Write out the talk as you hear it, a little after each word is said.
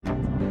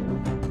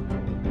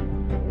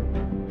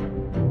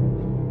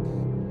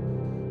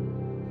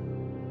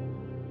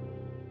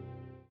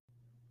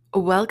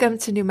Welcome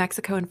to New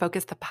Mexico in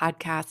Focus, the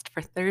podcast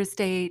for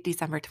Thursday,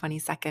 December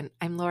 22nd.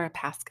 I'm Laura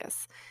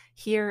Paskus.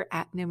 Here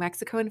at New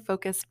Mexico in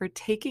Focus, we're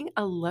taking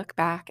a look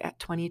back at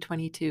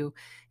 2022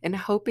 and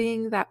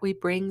hoping that we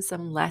bring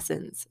some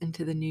lessons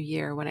into the new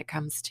year when it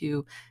comes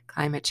to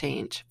climate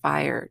change,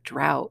 fire,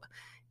 drought,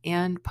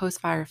 and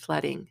post-fire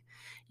flooding.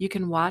 You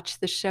can watch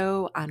the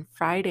show on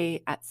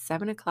Friday at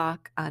 7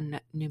 o'clock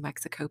on New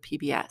Mexico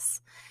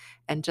PBS.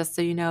 And just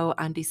so you know,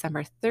 on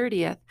December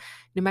 30th,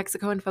 New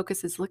Mexico in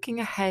Focus is looking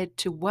ahead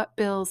to what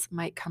bills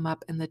might come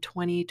up in the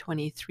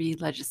 2023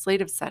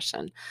 legislative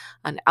session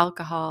on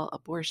alcohol,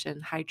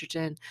 abortion,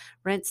 hydrogen,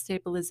 rent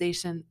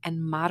stabilization,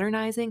 and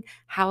modernizing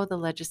how the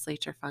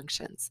legislature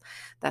functions.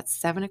 That's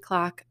 7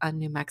 o'clock on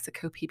New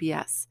Mexico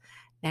PBS.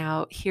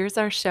 Now, here's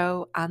our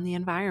show on the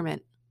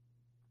environment.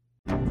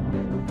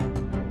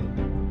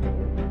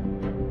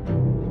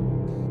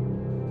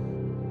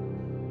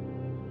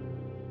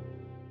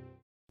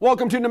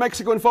 Welcome to New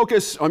Mexico in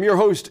Focus. I'm your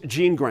host,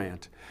 Gene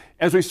Grant.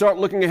 As we start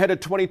looking ahead at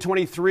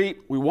 2023,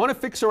 we want to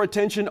fix our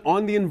attention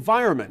on the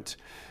environment.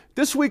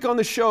 This week on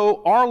the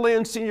show, our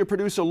land senior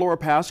producer, Laura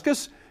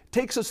Paskus,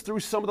 takes us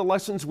through some of the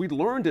lessons we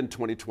learned in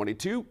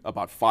 2022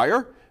 about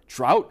fire,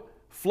 drought,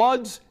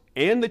 floods,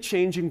 and the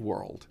changing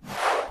world.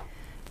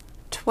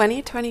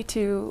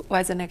 2022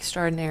 was an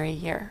extraordinary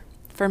year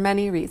for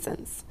many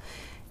reasons.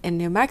 In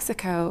New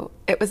Mexico,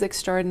 it was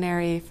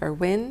extraordinary for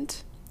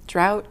wind,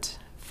 drought,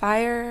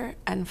 fire,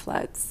 and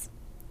floods.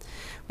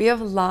 We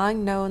have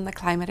long known the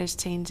climate is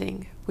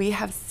changing. We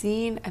have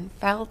seen and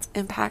felt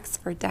impacts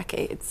for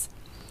decades.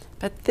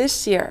 But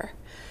this year,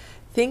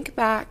 think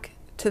back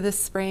to the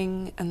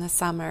spring and the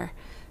summer.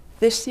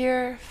 This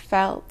year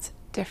felt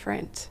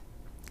different,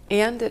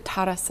 and it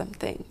taught us some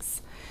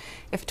things.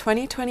 If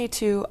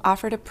 2022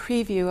 offered a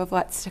preview of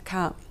what's to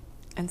come,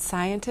 and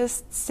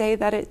scientists say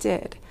that it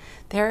did,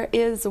 there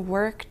is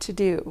work to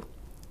do.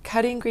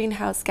 Cutting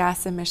greenhouse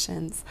gas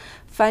emissions,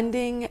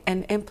 funding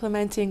and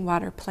implementing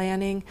water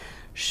planning,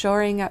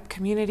 shoring up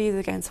communities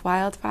against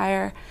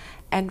wildfire,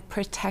 and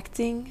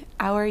protecting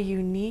our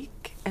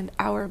unique and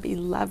our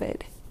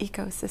beloved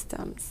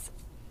ecosystems.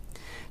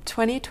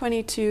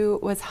 2022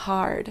 was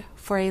hard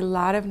for a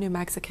lot of New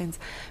Mexicans,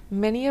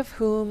 many of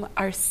whom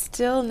are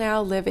still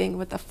now living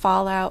with the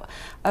fallout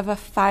of a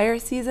fire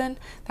season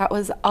that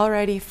was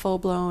already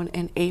full-blown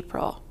in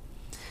April.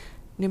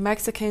 New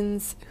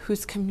Mexicans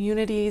whose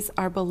communities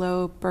are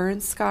below burn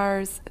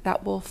scars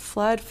that will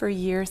flood for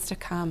years to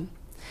come.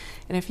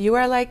 And if you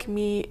are like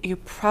me, you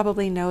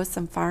probably know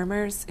some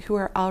farmers who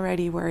are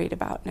already worried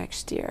about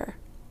next year.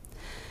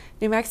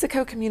 New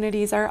Mexico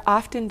communities are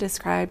often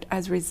described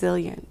as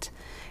resilient,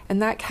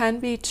 and that can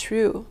be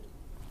true.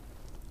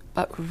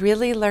 But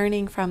really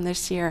learning from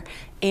this year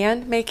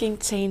and making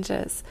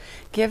changes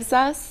gives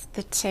us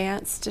the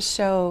chance to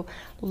show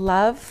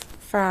love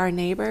for our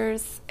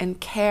neighbors and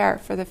care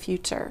for the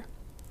future.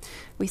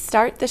 We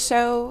start the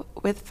show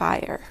with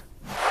fire.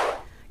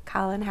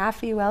 Colin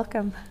Haffey,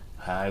 welcome.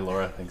 Hi,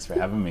 Laura. Thanks for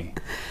having me.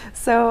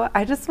 So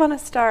I just want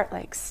to start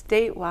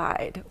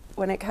statewide.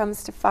 When it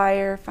comes to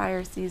fire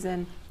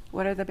season,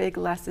 what are the big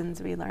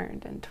lessons we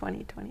learned in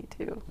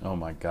 2022? Oh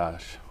my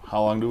gosh.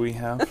 How long do we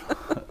have?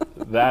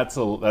 That's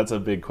a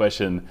big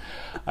question.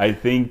 I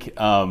think,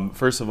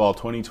 first of all,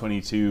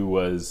 2022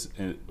 was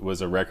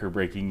a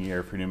record-breaking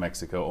year for New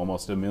Mexico.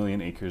 Almost 1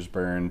 million acres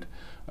burned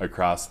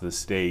across the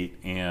state.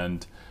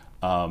 And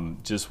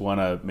just want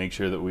to make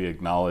sure that we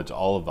acknowledge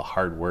all of the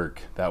hard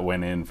work that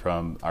went in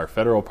from our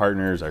federal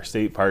partners, our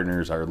state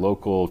partners, our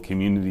local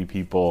community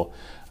people.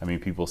 I mean,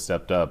 people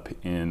stepped up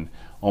in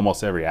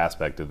almost every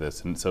aspect of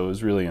this. And so it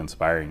was really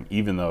inspiring,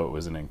 even though it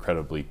was an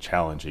incredibly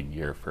challenging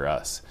year for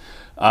us.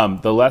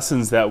 The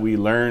lessons that we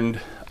learned,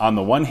 on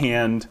the one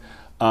hand,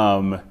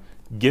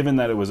 given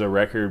that it was a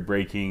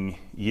record-breaking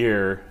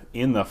year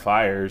in the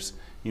fires,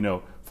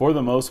 for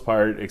the most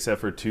part,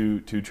 except for two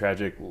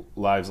tragic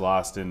lives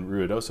lost in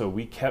Ruidoso,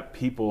 we kept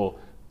people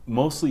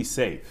mostly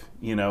safe,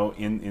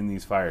 in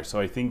these fires. So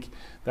I think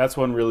that's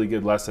one really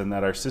good lesson,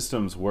 that our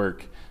systems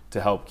work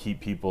to help keep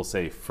people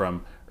safe,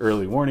 from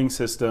early warning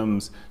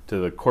systems to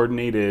the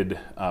coordinated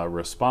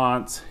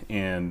response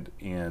and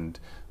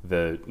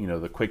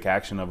the quick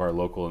action of our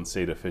local and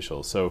state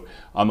officials. So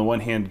on the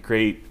one hand,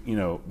 great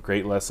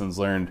lessons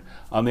learned.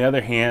 On the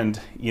other hand,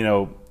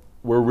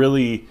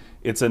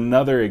 it's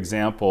another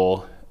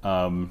example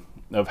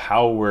of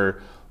how we're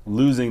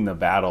losing the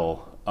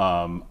battle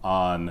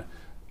on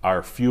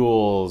our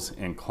fuels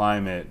and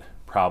climate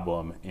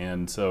problem.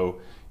 And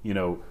so,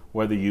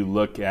 whether you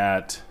look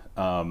at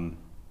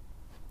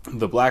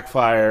the Black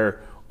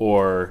Fire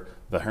or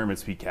the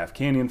Hermit's Peak Calf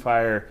Canyon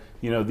fire,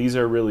 these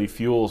are really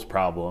fuels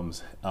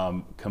problems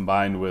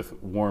combined with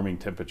warming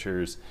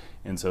temperatures.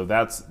 And so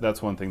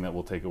that's one thing that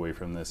we'll take away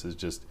from this, is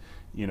just,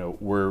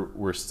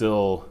 we're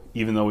still,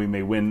 even though we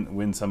may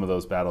win some of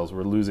those battles,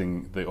 we're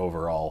losing the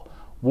overall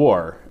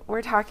war.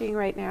 We're talking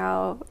right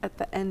now at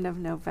the end of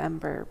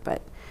November,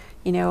 but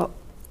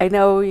I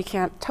know you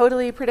can't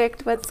totally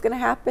predict what's going to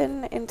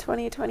happen in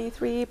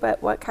 2023, but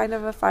what kind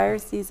of a fire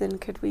season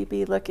could we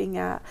be looking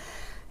at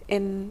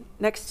in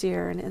next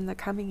year and in the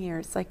coming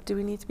years? Like, do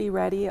we need to be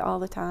ready all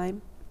the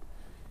time?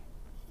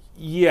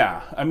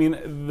 Yeah, I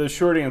mean, the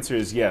short answer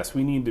is yes,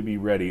 we need to be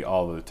ready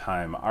all the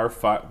time.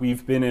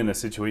 We've been in a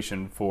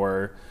situation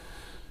for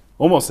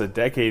almost a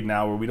decade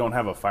now where we don't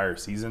have a fire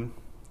season,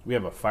 we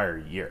have a fire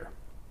year.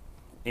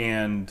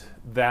 And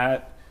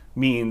that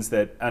means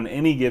that on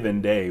any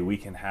given day, we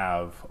can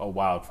have a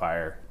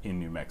wildfire in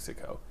New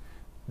Mexico.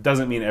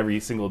 Doesn't mean every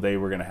single day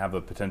we're going to have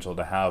the potential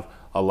to have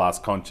a Las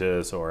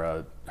Conchas or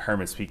a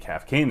Hermit's Peak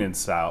Calf Canyon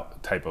style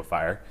type of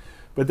fire,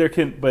 but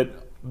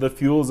the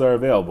fuels are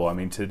available. I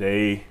mean,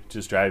 today,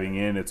 just driving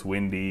in, it's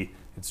windy,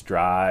 it's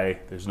dry,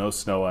 there's no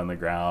snow on the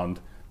ground.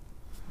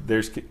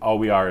 All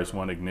we are is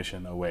one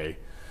ignition away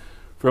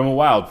from a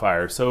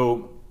wildfire.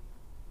 So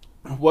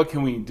what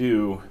can we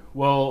do?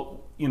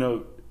 Well,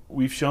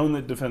 we've shown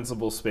that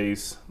defensible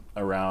space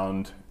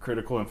around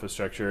critical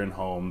infrastructure and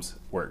homes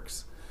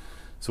works.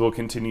 So we'll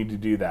continue to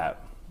do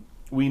that.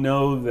 We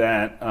know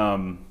that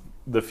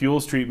the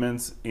fuels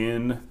treatments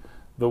in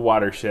the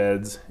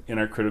watersheds, in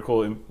our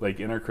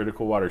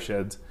critical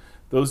watersheds,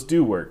 those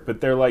do work,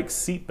 but they're like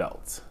seat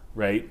belts,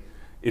 right?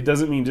 It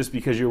doesn't mean just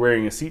because you're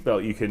wearing a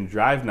seatbelt you can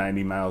drive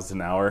 90 miles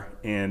an hour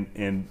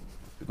and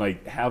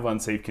like have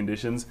unsafe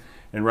conditions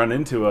and run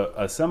into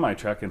a semi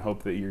truck and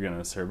hope that you're going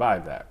to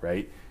survive that,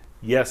 right?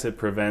 Yes, it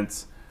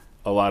prevents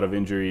a lot of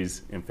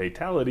injuries and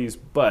fatalities,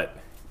 but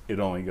it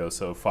only goes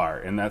so far.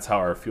 And that's how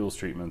our fuels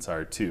treatments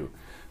are too.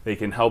 They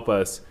can help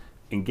us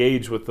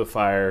engage with the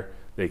fire.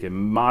 They can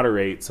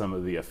moderate some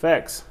of the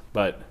effects,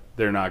 but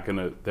they're not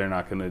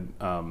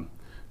gonna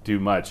do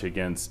much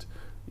against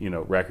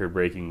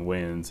record-breaking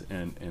winds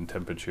and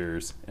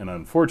temperatures. And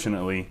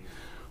unfortunately,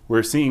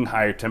 we're seeing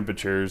higher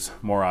temperatures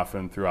more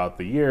often throughout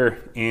the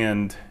year,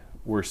 and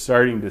we're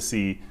starting to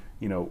see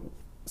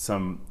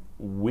some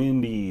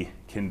windy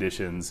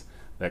conditions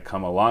that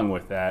come along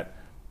with that.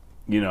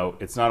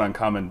 It's not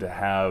uncommon to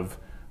have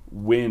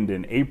wind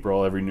in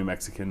April. Every New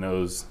Mexican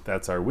knows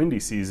that's our windy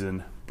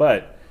season,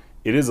 but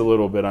it is a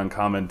little bit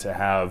uncommon to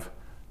have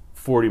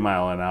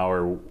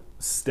 40-mile-an-hour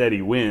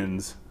steady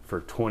winds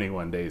for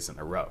 21 days in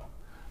a row,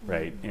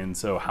 right? And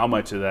so how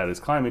much of that is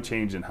climate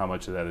change and how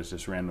much of that is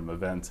just random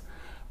events,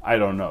 I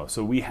don't know.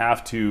 So we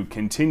have to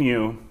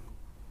continue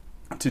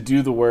to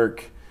do the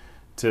work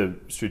to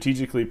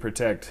strategically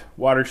protect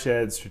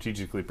watersheds,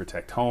 strategically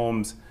protect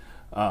homes,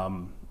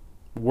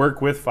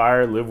 work with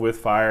fire, live with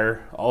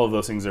fire. All of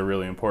those things are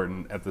really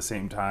important at the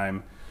same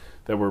time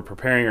that we're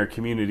preparing our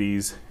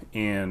communities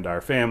and our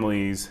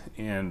families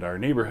and our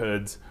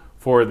neighborhoods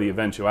for the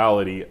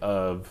eventuality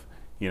of,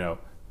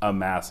 a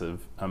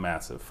massive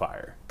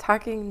fire.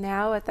 Talking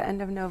now at the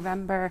end of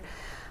November,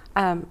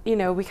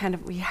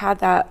 we had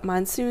that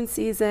monsoon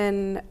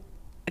season.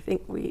 I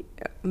think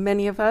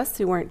many of us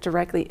who weren't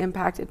directly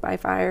impacted by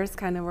fires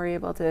kind of were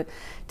able to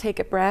take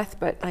a breath,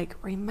 but like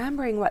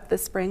remembering what the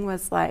spring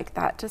was like,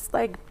 that just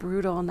like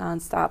brutal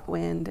nonstop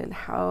wind and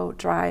how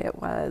dry it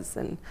was,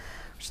 and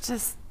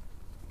just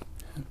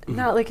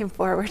not looking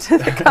forward to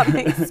the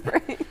coming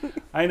spring.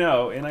 I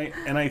know, and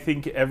I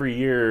think every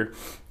year,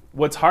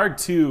 what's hard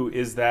too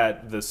is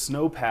that the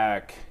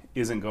snowpack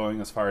isn't going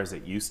as far as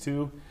it used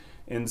to,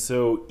 and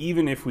so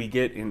even if we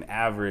get an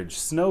average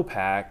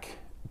snowpack,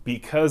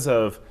 because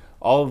of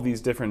all of these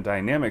different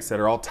dynamics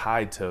that are all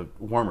tied to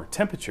warmer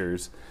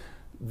temperatures,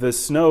 the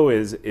snow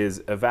is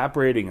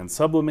evaporating and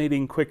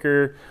sublimating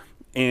quicker,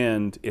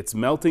 and it's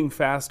melting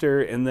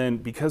faster. And then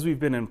because we've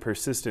been in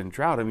persistent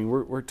drought, I mean,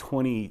 we're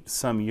 20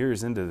 some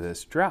years into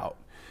this drought,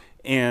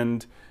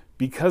 and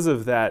because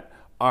of that,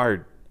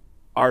 our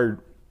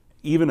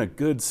even a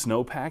good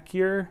snowpack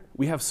year,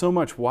 we have so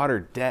much water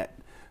debt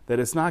that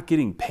it's not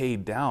getting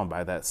paid down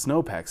by that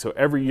snowpack. So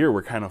every year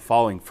we're kind of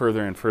falling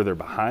further and further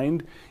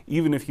behind.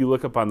 Even if you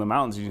look up on the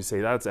mountains and you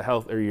say that's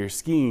or you're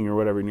skiing or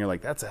whatever, and you're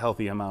like, that's a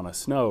healthy amount of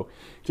snow,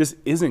 just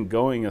isn't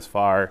going as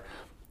far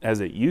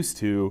as it used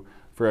to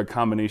for a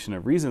combination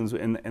of reasons.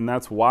 And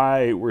that's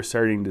why we're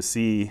starting to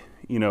see,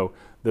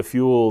 the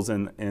fuels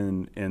and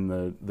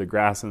the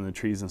grass and the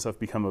trees and stuff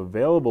become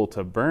available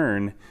to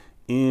burn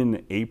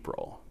in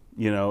April,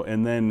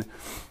 and then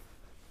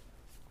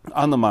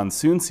on the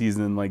monsoon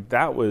season,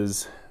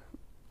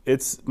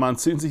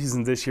 monsoon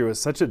season this year was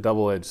such a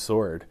double-edged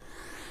sword,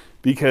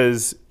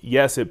 because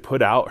yes, it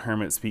put out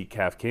Hermit's Peak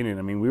Calf Canyon.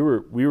 I mean, we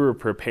were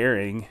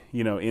preparing,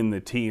 in the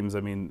teams,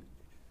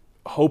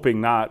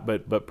 hoping not,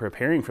 but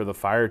preparing for the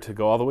fire to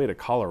go all the way to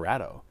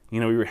Colorado. We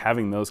were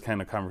having those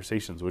kind of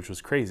conversations, which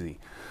was crazy.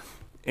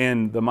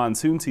 And the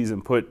monsoon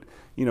season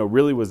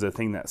really was the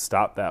thing that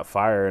stopped that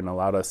fire and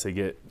allowed us to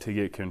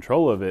get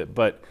control of it.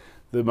 But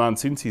the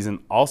monsoon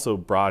season also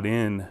brought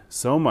in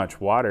so much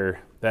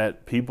water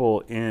that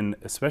people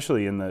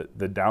especially in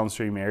the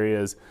downstream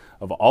areas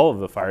of all of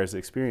the fires,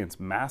 experienced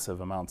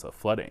massive amounts of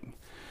flooding.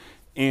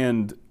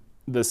 And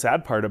the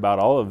sad part about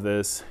all of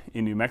this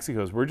in New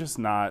Mexico is we're just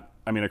not,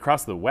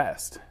 across the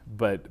West,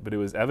 but it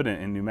was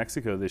evident in New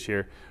Mexico this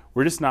year,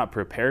 we're just not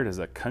prepared as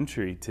a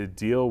country to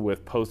deal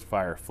with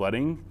post-fire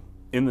flooding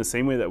in the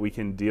same way that we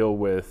can deal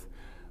with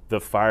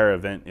the fire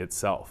event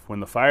itself.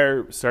 When the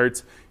fire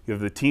starts, you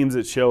have the teams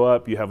that show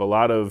up. You have a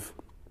lot of,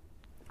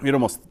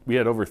 we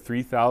had over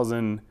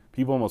 3,000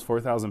 people, almost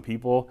 4,000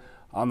 people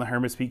on the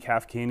Hermit's Peak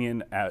Calf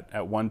Canyon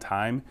at one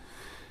time.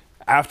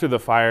 After the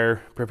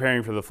fire,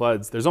 preparing for the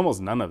floods, there's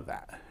almost none of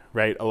that,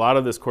 right? A lot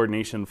of this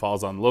coordination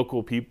falls on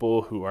local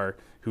people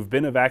who've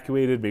been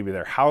evacuated. Maybe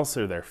their house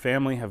or their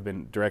family have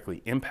been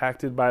directly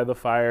impacted by the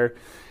fire.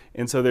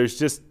 And so there's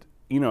just,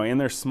 and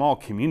they're small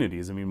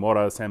communities. I mean,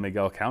 Mora, San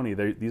Miguel County,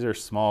 these are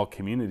small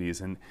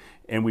communities.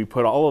 And we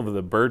put all of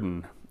the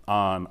burden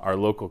on our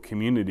local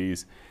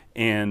communities.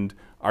 And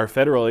our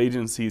federal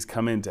agencies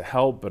come in to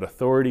help, but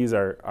authorities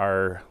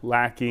are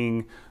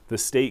lacking. The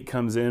state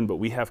comes in, but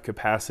we have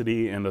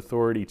capacity and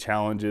authority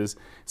challenges.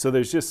 So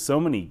there's just so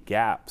many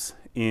gaps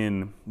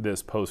in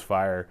this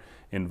post-fire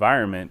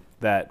environment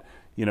that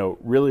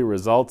really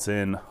results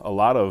in a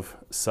lot of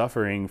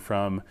suffering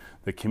from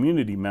the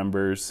community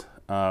members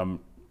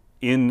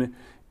in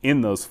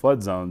those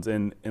flood zones.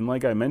 And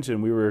like I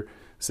mentioned, we were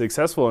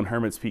successful in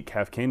Hermit's Peak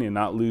Calf Canyon,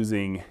 not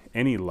losing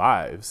any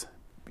lives.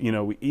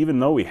 Even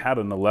though we had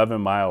an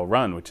 11-mile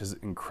run, which is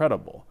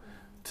incredible,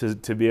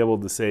 to be able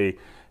to say,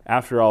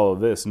 after all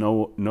of this,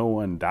 no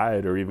one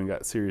died or even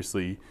got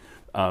seriously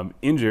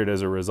injured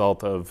as a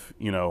result of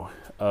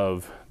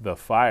the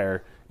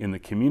fire in the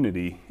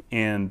community.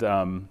 And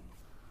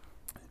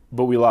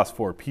but we lost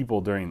 4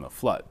 people during the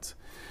floods,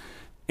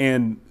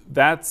 and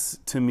that's,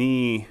 to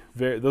me,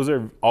 those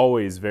are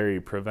always very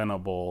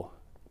preventable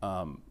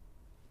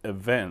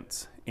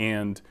events.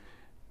 And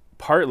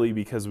partly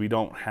because we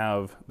don't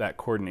have that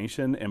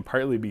coordination, and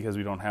partly because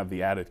we don't have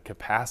the added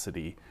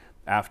capacity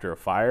after a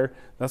fire,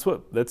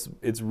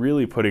 it's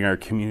really putting our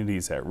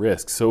communities at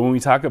risk. So when we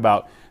talk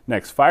about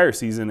next fire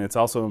season, it's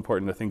also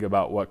important to think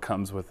about what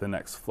comes with the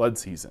next flood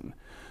season.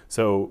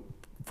 So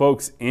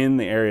folks in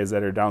the areas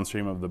that are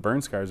downstream of the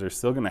burn scars are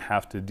still going to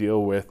have to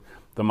deal with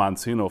the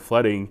monsoonal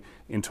flooding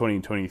in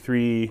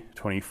 2023,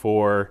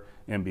 24,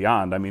 and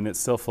beyond. I mean, it's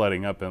still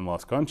flooding up in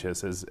Los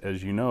Conchas,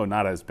 as you know,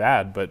 not as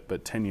bad,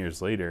 but 10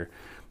 years later.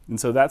 And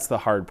so that's the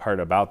hard part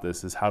about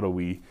this, is how do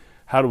we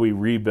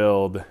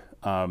rebuild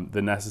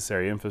the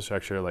necessary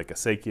infrastructure like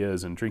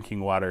acequias and drinking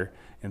water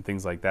and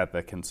things like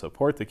that can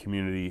support the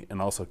community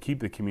and also keep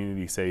the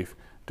community safe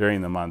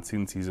during the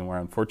monsoon season, where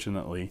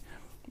unfortunately,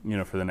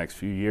 for the next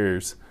few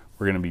years,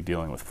 we're going to be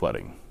dealing with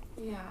flooding.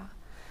 Yeah.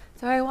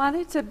 So I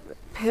wanted to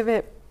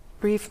pivot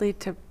briefly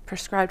to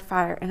prescribed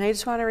fire, and I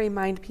just want to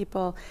remind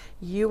people,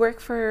 you work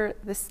for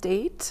the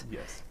state.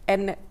 Yes.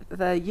 And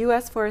the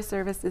U.S. Forest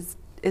Service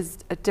is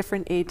a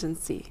different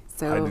agency.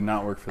 So I do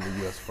not work for the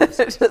U.S. Forest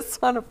Service. I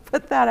just want to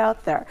put that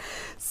out there.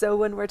 So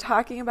when we're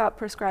talking about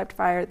prescribed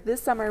fire,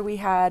 this summer we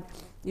had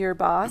your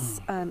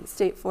boss,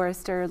 State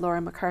Forester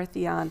Laura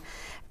McCarthy, on,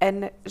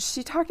 and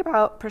she talked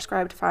about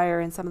prescribed fire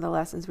and some of the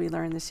lessons we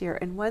learned this year.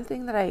 And one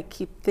thing that I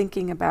keep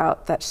thinking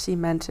about that she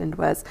mentioned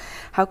was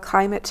how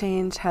climate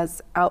change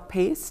has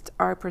outpaced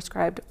our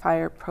prescribed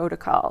fire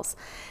protocols.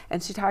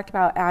 And she talked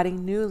about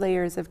adding new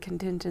layers of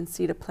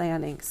contingency to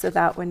planning, so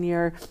that when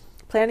you're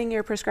planning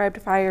your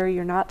prescribed fire,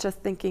 you're not just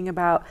thinking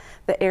about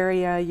the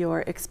area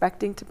you're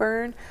expecting to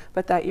burn,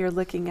 but that you're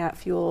looking at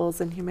fuels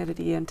and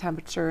humidity and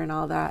temperature and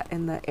all that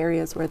in the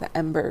areas where the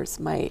embers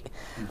might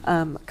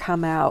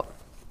come out.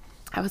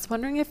 I was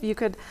wondering if you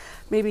could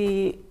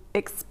maybe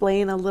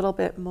explain a little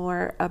bit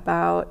more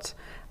about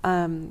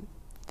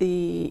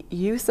the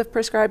use of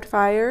prescribed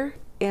fire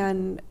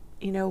and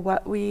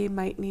what we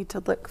might need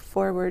to look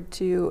forward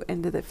to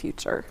into the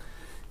future.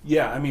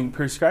 Yeah, I mean,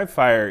 prescribed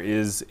fire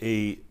is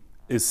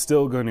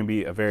still going to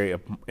be a very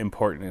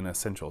important and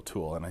essential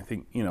tool. And I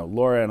think,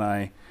 Laura and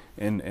I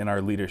and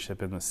our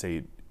leadership in the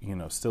state,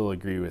 still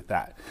agree with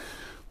that.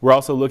 We're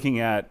also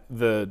looking at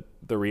the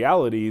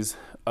realities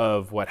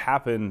of what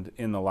happened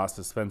in the Las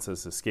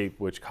Despensas escape,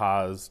 which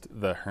caused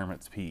the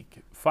Hermit's Peak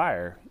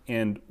fire.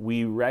 And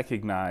we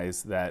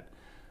recognize that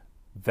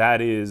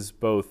is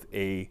both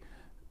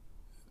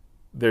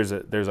there's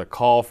a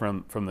call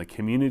from the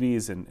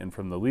communities and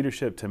from the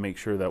leadership to make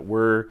sure that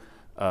we're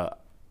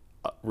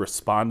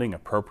responding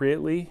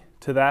appropriately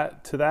to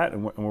that,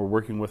 and we're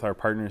working with our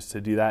partners to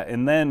do that,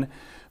 and then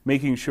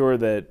making sure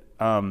that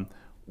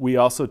we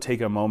also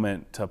take a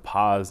moment to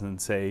pause and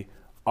say,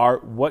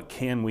 what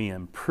can we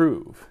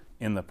improve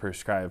in the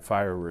prescribed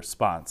fire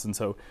response? And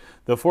so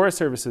the Forest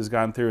Service has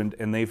gone through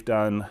and they've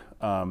done,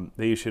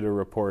 they issued a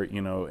report,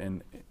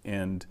 and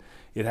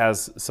it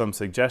has some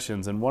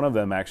suggestions, and one of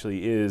them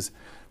actually is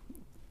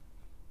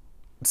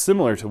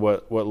similar to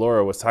what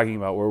Laura was talking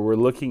about, where we're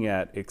looking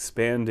at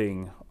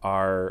expanding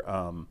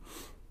our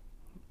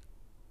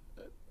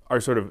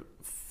sort of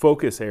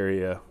focus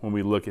area when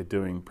we look at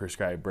doing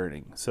prescribed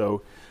burning.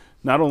 So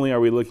not only are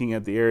we looking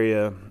at the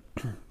area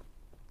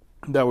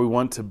that we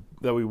want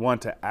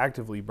to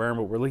actively burn,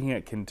 but we're looking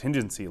at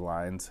contingency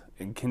lines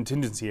and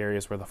contingency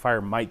areas where the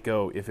fire might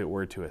go if it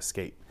were to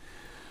escape.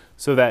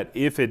 So that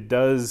if the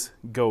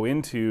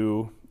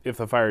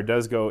fire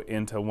does go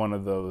into one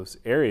of those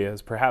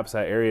areas, perhaps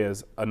that area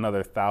is another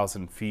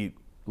 1,000 feet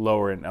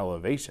lower in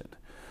elevation.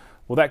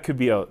 Well, that could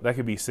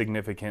be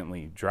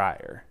significantly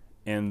drier,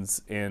 and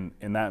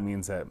that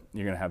means that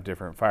you're going to have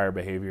different fire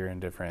behavior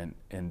and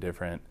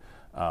different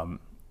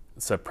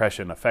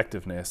suppression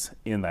effectiveness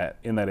in that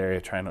area,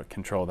 trying to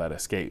control that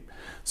escape.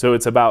 So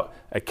it's about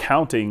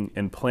accounting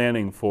and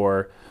planning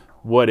for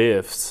what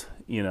ifs,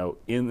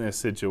 in this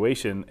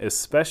situation,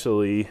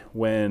 especially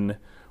when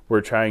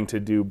we're trying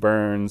to do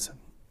burns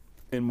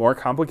in more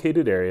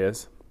complicated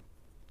areas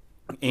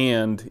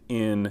and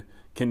in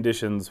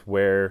conditions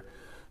where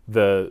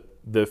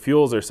the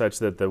fuels are such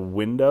that the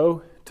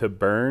window to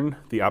burn,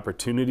 the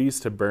opportunities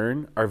to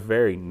burn, are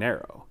very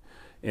narrow.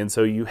 And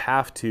so you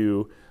have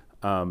to,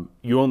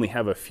 you only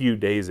have a few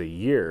days a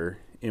year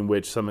in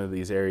which some of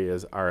these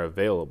areas are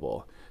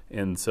available.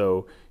 And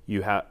so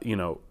you have,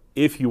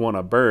 if you want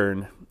to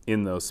burn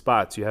in those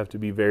spots, you have to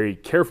be very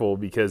careful,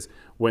 because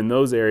when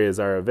those areas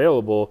are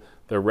available,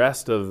 the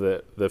rest of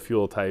the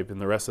fuel type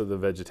and the rest of the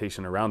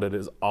vegetation around it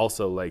is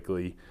also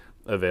likely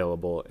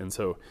available. And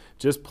so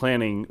just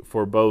planning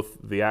for both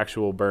the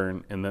actual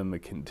burn and then the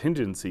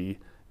contingency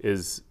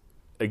is,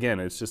 again,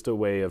 it's just a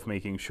way of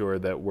making sure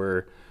that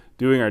we're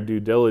doing our due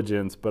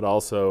diligence, but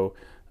also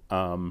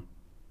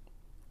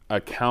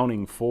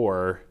accounting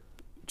for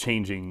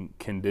changing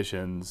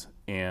conditions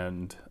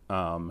and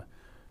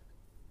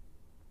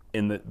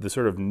in the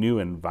sort of new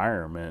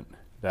environment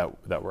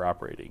that we're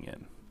operating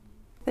in.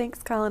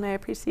 Thanks, Colin. I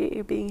appreciate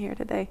you being here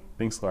today.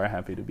 Thanks, Laura.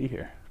 Happy to be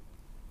here.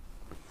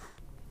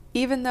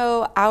 Even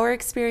though our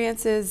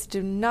experiences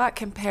do not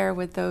compare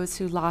with those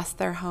who lost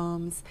their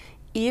homes,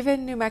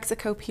 even New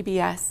Mexico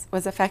PBS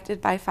was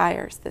affected by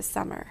fires this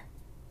summer.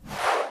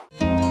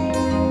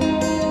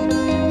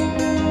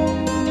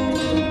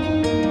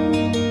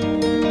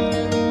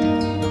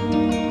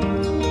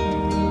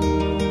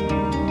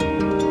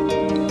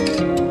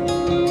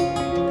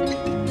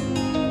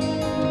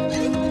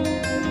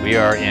 We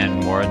are in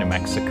Mora, New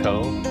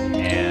Mexico,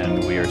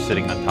 and we are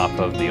sitting on top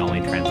of the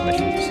only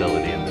transmission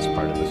facility in this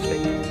part of the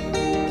state.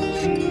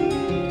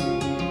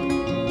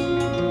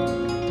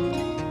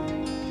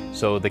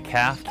 So the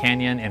Calf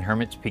Canyon and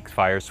Hermit's Peak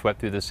fires swept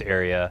through this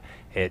area.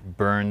 It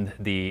burned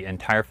the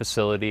entire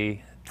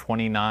facility,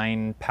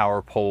 29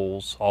 power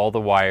poles, all the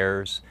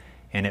wires,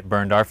 and it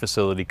burned our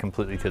facility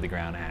completely to the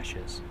ground,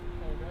 ashes.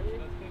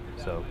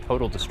 So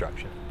total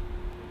destruction.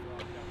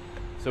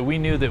 So we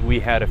knew that we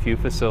had a few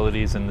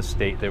facilities in the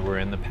state that were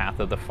in the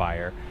path of the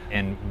fire,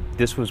 and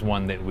this was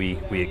one that we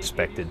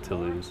expected to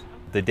lose.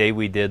 The day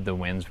we did, the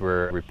winds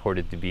were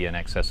reported to be in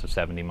excess of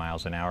 70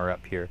 miles an hour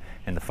up here,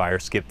 and the fire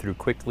skipped through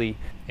quickly.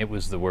 It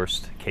was the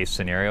worst case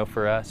scenario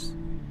for us.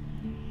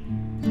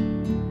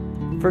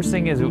 First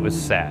thing is, it was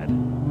sad.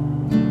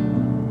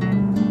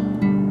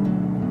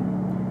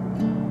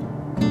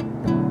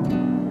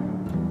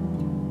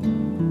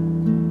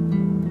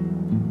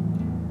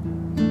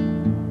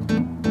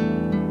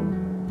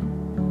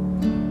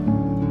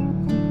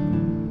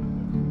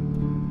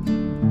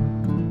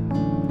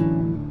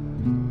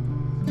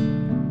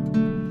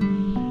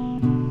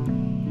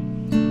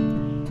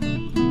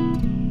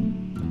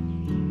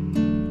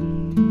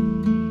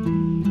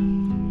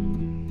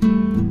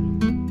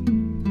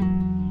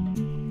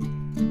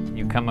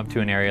 Come up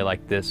to an area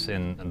like this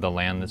in the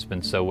land that's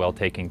been so well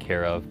taken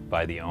care of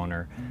by the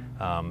owner,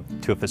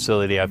 to a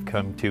facility I've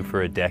come to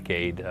for a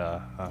decade.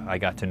 I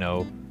got to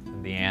know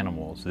the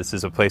animals. This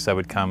is a place I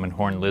would come, and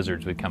horned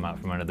lizards would come out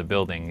from under the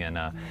building,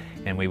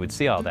 and we would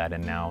see all that,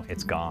 and now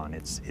it's gone.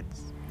 It's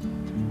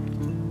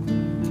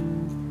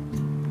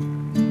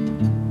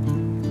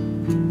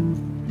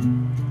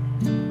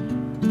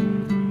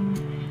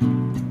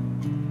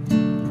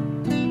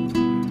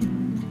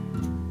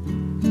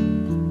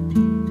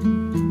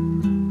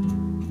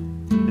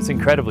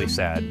incredibly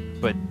sad,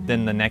 but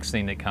then the next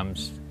thing that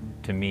comes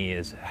to me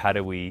is how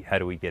do we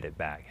get it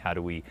back? How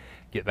do we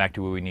get back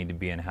to where we need to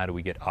be, and how do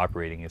we get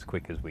operating as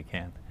quick as we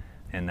can?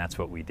 And that's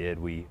what we did.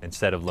 We,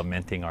 instead of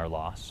lamenting our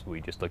loss, we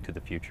just looked to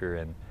the future,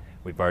 and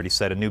we've already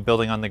set a new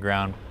building on the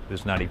ground.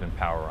 There's not even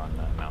power on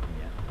the mountain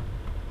yet.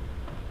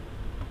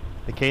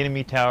 The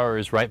KNME tower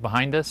is right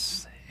behind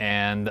us,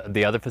 and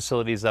the other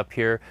facilities up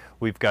here.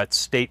 We've got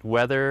state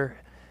weather,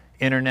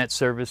 internet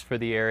service for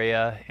the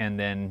area, and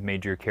then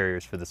major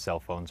carriers for the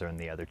cell phones are in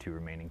the other two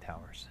remaining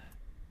towers.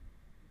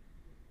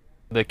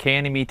 The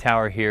KNME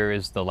tower here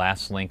is the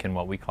last link in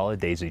what we call a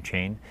daisy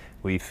chain.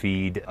 We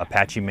feed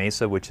Apache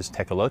Mesa, which is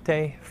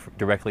Tecolote,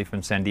 directly from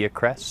Sandia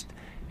Crest,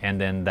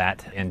 and then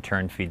that in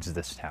turn feeds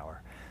this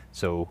tower.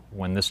 So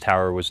when this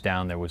tower was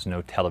down, there was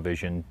no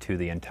television to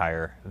the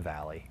entire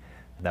valley.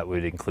 That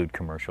would include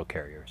commercial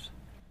carriers.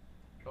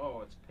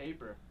 Oh, it's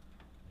paper.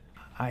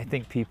 I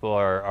think people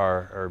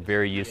are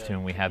very used to,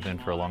 and we have been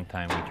for a long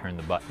time, we turn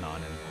the button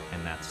on,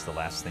 and that's the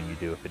last thing you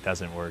do. If it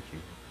doesn't work,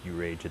 you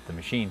rage at the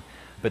machine.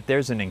 But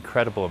there's an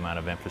incredible amount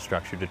of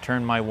infrastructure. To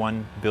turn my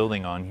one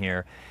building on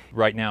here,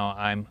 right now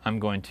I'm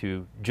going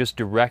to, just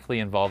directly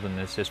involved in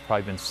this, there's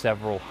probably been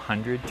several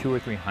hundred, 200 or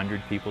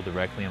 300 people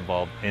directly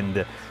involved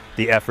in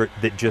the effort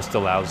that just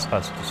allows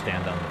us to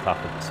stand on the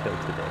top of this hill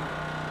today.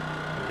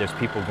 There's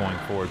people going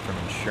forward from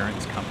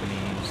insurance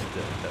companies,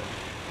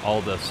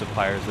 all the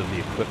suppliers of the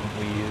equipment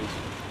we use.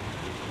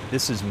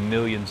 This is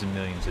millions and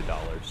millions of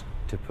dollars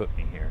to put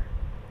me here,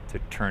 to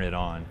turn it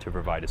on, to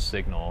provide a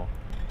signal,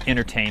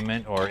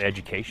 entertainment or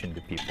education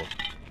to people.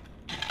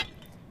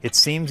 It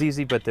seems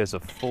easy, but there's a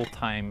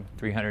full-time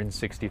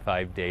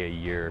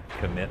 365-day-a-year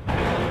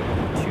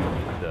commitment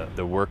to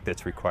the work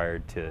that's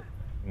required to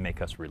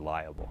make us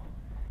reliable.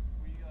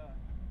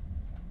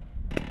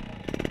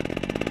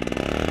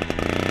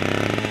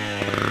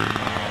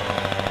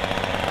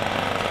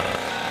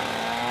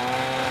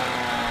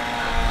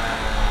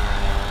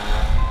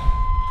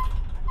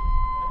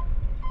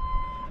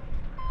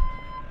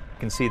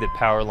 You can see that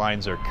power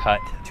lines are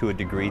cut to a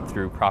degree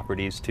through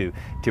properties to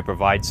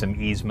provide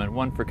some easement,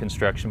 one for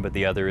construction, but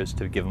the other is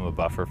to give them a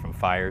buffer from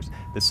fires.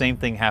 The same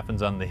thing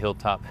happens on the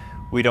hilltop.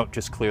 We don't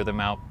just clear them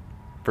out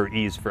for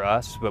ease for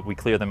us, but we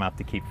clear them out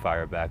to keep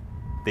fire back.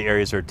 The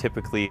areas are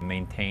typically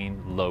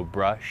maintained, low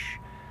brush.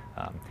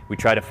 We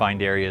try to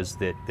find areas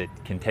that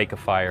can take a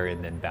fire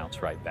and then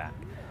bounce right back.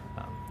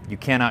 You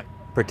cannot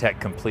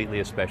protect completely,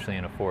 especially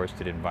in a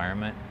forested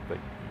environment, but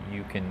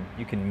you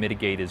can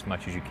mitigate as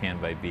much as you can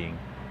by being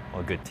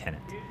a good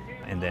tenant,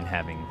 and then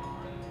having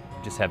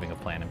a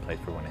plan in place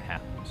for when it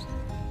happens.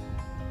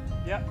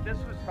 Yeah, this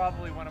was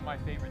probably one of my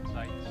favorite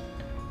sites.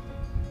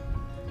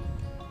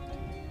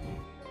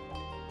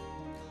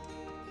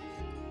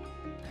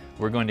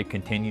 We're going to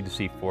continue to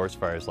see forest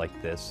fires like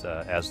this.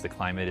 As the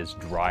climate is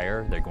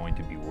drier, they're going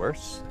to be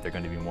worse. They're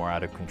going to be more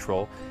out of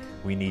control.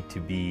 We need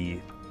to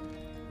be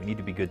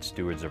good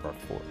stewards of our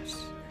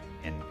forests.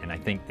 And I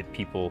think that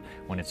people,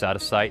 when it's out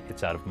of sight,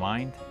 it's out of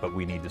mind, but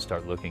we need to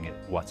start looking at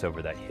what's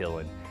over that hill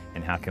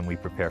and how can we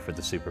prepare for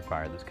the super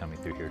fire that's coming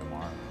through here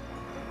tomorrow.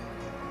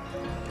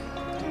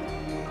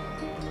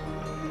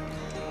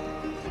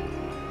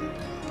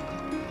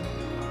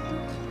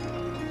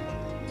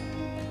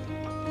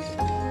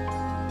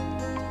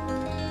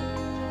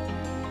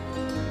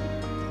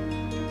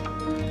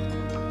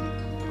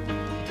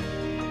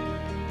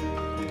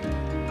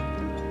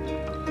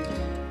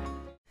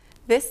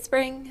 This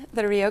spring,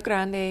 the Rio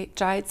Grande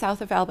dried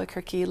south of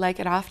Albuquerque like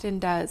it often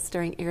does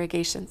during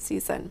irrigation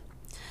season.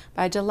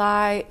 By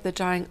July, the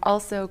drying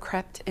also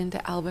crept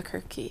into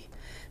Albuquerque.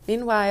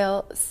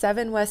 Meanwhile,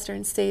 7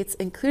 western states,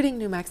 including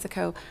New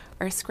Mexico,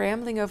 are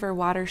scrambling over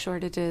water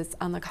shortages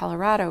on the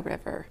Colorado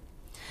River.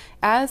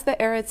 As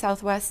the arid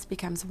Southwest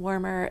becomes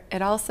warmer,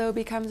 it also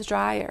becomes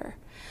drier.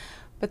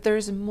 But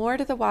there's more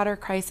to the water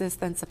crisis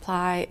than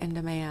supply and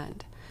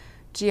demand.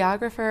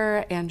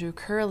 Geographer Andrew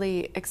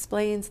Curley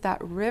explains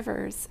that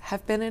rivers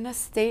have been in a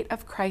state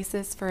of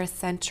crisis for a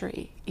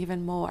century,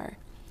 even more,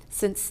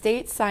 since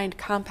states signed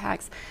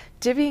compacts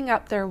divvying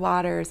up their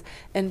waters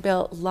and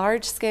built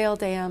large-scale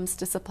dams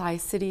to supply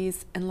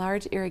cities and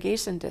large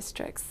irrigation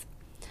districts.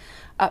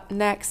 Up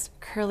next,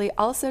 Curley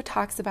also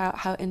talks about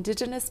how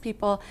Indigenous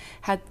people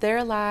had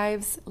their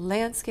lives,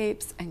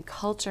 landscapes, and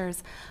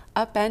cultures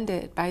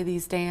upended by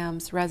these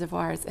dams,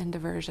 reservoirs, and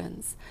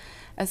diversions.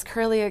 As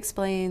Curley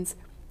explains,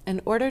 in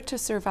order to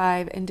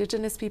survive,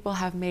 Indigenous people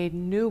have made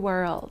new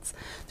worlds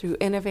through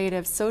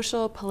innovative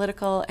social,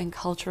 political, and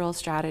cultural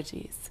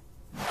strategies.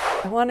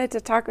 I wanted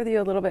to talk with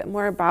you a little bit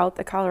more about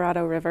the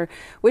Colorado River,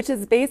 which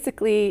is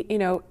basically,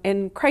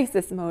 in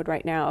crisis mode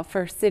right now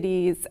for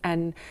cities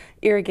and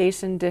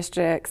irrigation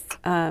districts.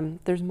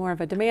 There's more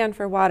of a demand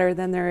for water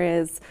than there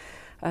is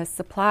a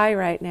supply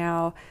right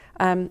now.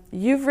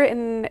 You've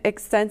written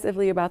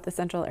extensively about the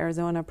Central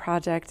Arizona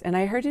Project, and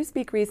I heard you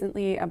speak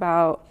recently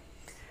about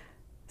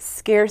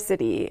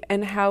scarcity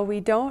and how we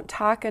don't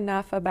talk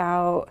enough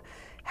about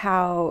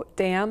how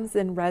dams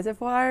and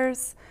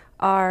reservoirs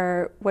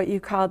are what you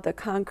called the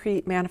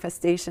concrete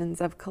manifestations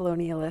of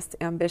colonialist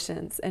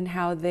ambitions and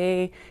how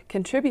they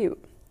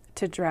contribute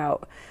to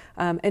drought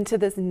and to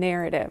this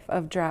narrative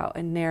of drought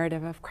and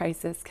narrative of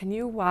crisis. Can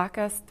you walk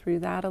us through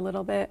that a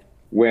little bit?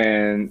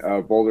 When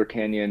Boulder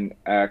Canyon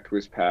Act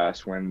was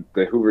passed, when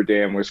the Hoover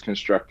Dam was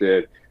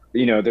constructed,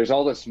 there's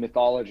all this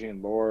mythology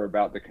and lore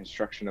about the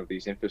construction of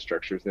these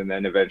infrastructures, and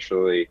then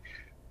eventually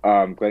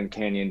Glen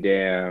Canyon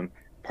Dam,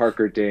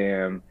 Parker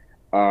Dam,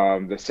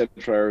 the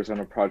Central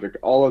Arizona Project,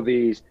 all of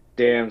these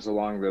dams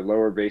along the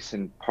lower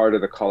basin part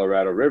of the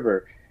Colorado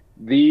River.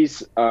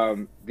 These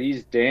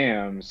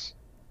dams,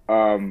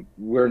 we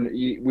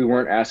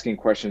weren't asking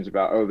questions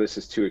about, oh, this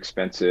is too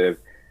expensive,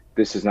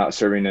 this is not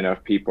serving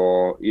enough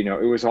people.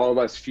 It was all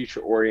less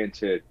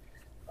future-oriented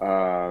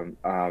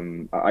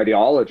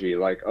ideology,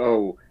 like,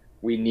 oh,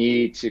 we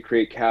need to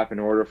create CAP in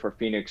order for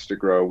Phoenix to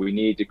grow. We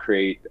need to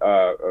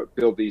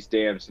build these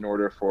dams in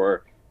order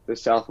for the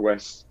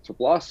Southwest to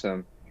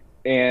blossom.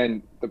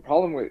 And the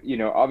problem with,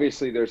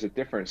 obviously there's a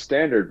different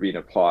standard being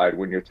applied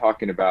when you're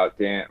talking about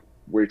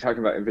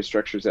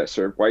infrastructures that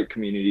serve white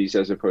communities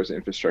as opposed to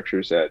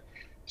infrastructures that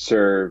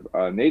serve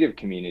Native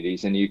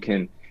communities. And you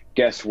can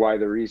guess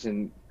what the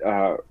reason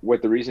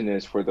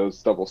is for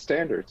those double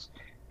standards.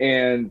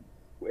 And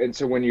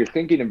so when you're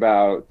thinking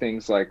about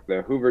things like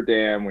the Hoover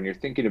Dam, when you're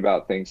thinking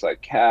about things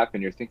like CAP,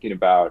 and you're thinking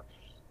about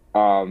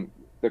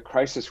the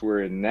crisis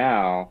we're in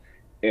now,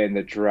 and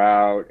the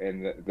drought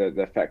and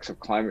the effects of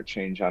climate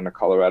change on the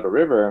Colorado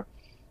River,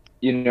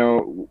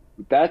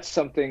 that's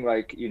something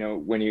like,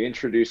 when you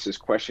introduced this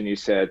question, you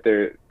said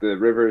the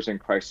river is in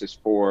crisis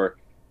for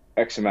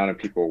X amount of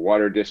people,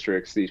 water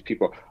districts, these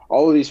people,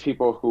 all of these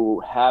people who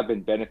have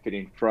been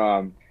benefiting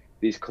from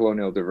these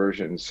colonial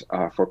diversions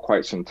for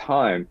quite some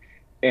time.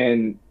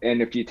 And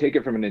if you take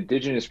it from an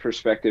indigenous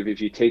perspective,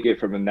 if you take it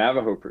from a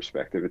Navajo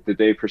perspective, a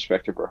Dade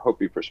perspective or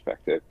Hopi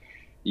perspective,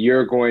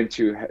 you're going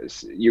to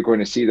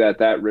see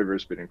that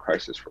river's been in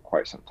crisis for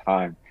quite some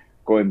time,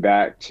 going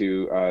back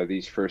to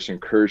these first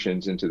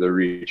incursions into the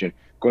region,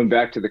 going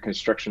back to the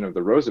construction of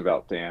the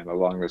Roosevelt Dam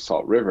along the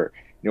Salt River.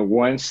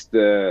 Once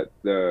the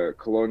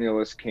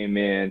colonialists came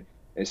in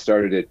and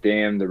started to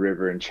dam the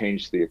river and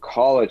change the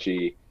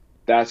ecology,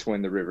 that's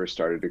when the river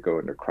started to go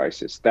into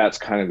crisis. That's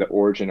kind of the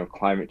origin of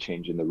climate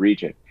change in the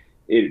region.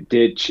 It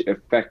did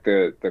affect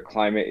the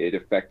climate, it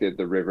affected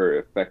the river,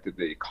 it affected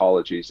the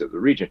ecologies of the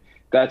region.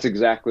 That's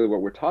exactly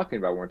what we're talking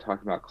about when we're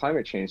talking about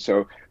climate change.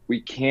 So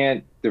we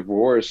can't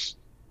divorce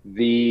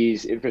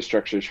these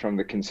infrastructures from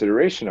the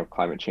consideration of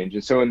climate change.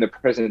 And so in the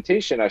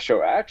presentation I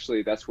show,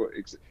 actually, that's what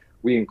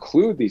we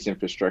include these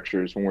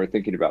infrastructures when we're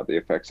thinking about the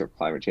effects of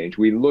climate change.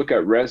 We look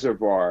at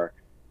reservoir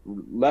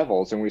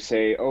levels and we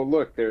say, oh,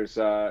 look, there's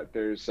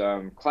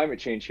climate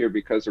change here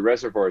because the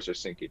reservoirs are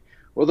sinking.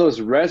 Well, those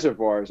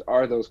reservoirs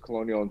are those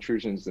colonial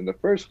intrusions in the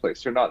first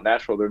place. They're not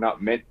natural. They're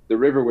not meant. The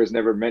river was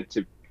never meant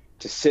to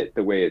sit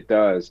the way it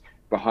does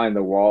behind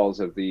the walls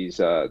of these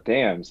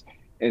dams.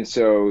 And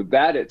so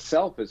that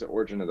itself is the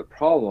origin of the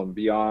problem,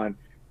 beyond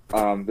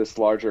this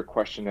larger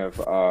question of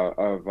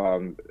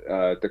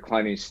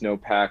declining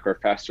snowpack or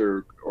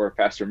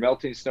faster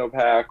melting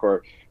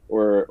snowpack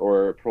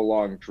or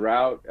prolonged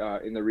drought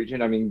in the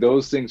region. I mean,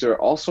 those things are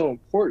also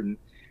important,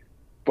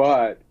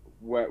 but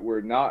what we're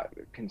not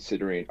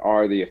considering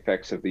are the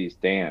effects of these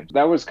dams.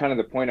 That was kind of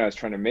the point I was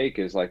trying to make,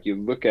 is like, you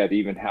look at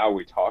even how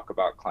we talk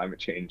about climate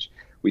change.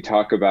 We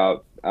talk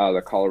about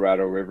the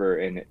Colorado River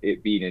and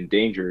it being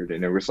endangered.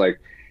 And it was like,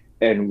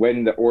 and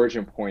when the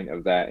origin point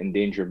of that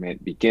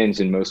endangerment begins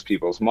in most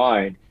people's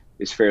mind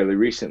is fairly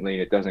recently,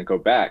 and it doesn't go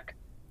back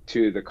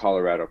to the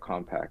Colorado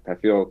Compact. I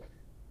feel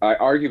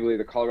arguably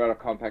the Colorado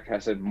Compact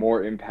has had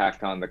more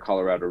impact on the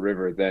Colorado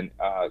River than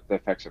the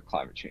effects of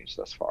climate change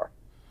thus far.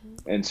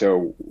 And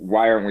so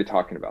why aren't we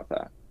talking about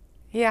that?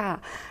 Yeah,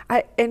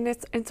 and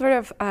it's sort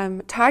of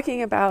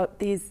talking about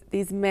these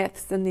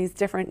myths and these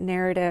different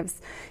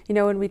narratives.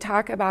 When we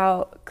talk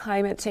about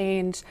climate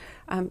change,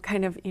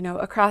 kind of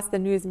across the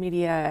news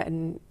media,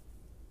 and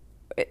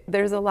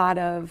there's a lot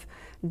of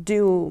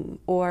doom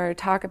or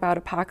talk about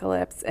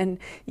apocalypse, and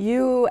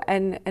you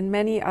and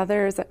many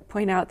others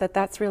point out that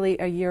that's really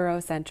a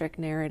Eurocentric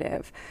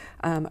narrative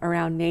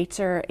around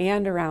nature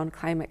and around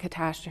climate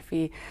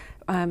catastrophe.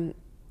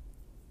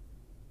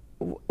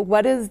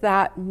 What does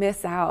that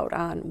miss out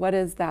on? What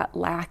is that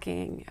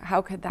lacking?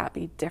 How could that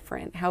be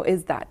different? How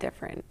is that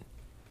different?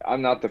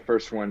 I'm not the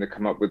first one to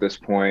come up with this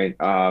point.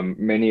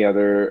 Many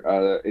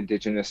other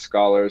indigenous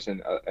scholars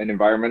and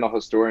environmental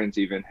historians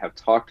even have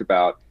talked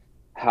about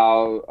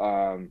how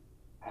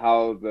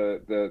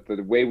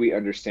the way we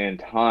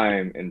understand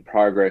time and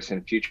progress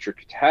and future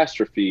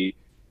catastrophe,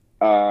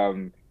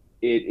 it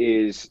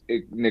is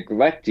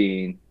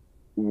neglecting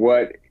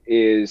what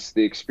is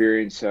the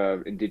experience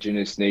of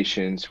indigenous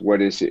nations,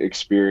 what is the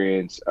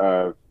experience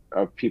of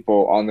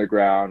people on the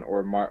ground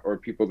or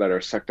people that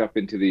are sucked up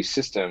into these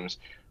systems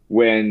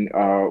when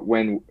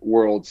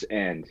worlds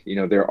end.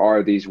 There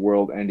are these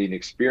world-ending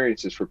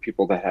experiences for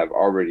people that have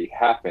already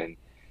happened.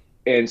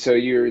 And so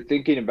you're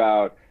thinking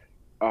about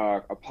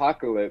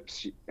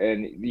apocalypse,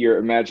 and your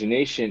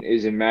imagination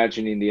is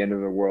imagining the end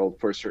of the world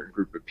for a certain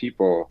group of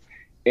people.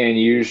 And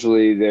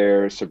usually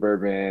they're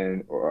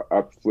suburban or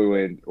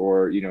affluent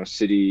or,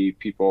 city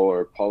people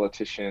or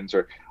politicians,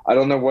 or I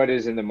don't know what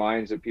is in the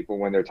minds of people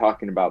when they're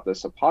talking about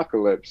this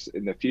apocalypse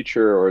in the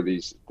future, or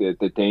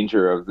the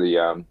danger of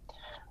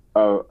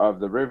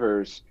the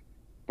rivers.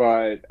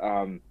 But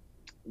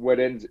what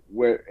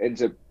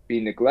ends up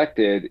being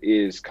neglected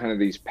is kind of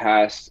these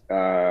past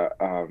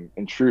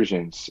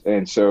intrusions.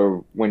 And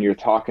so when you're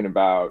talking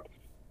about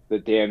the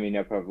damming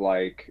up of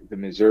like the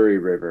Missouri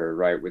River,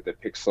 right, with the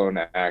Pick-Sloan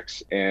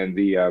Acts, and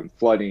the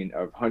flooding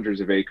of hundreds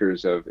of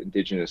acres of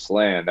indigenous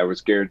land that was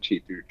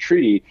guaranteed through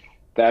treaty,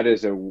 that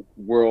is a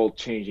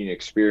world-changing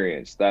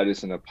experience. That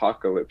is an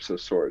apocalypse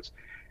of sorts.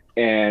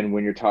 And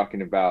when you're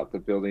talking about the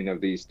building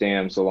of these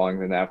dams along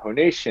the Navajo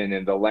Nation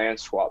and the land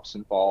swaps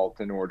involved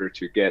in order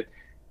to get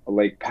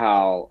Lake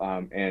Powell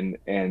and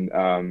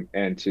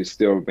to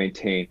still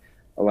maintain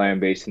a land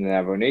base in the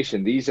Navajo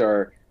Nation, these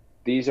are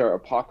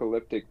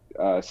apocalyptic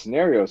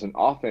scenarios, and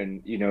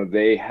often,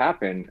 they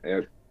happen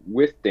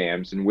with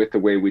dams and with the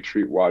way we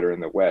treat water in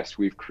the West.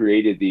 We've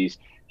created these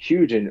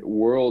huge and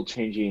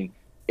world-changing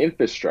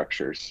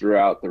infrastructures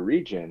throughout the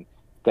region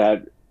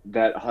that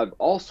have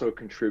also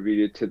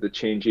contributed to the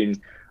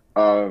changing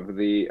of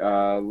the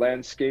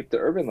landscape, the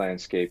urban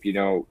landscape.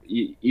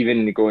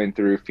 Even going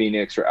through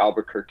Phoenix or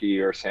Albuquerque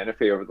or Santa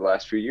Fe over the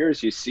last few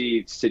years, you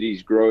see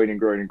cities growing and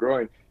growing and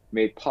growing,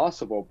 made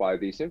possible by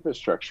these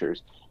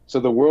infrastructures. So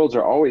the worlds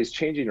are always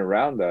changing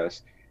around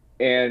us,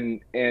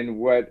 and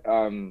what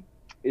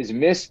is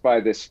missed by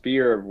this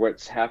fear of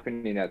what's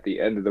happening at the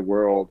end of the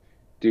world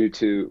due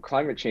to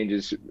climate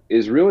change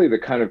is really the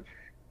kind of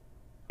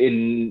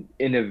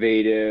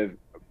innovative,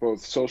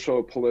 both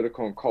social,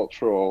 political, and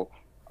cultural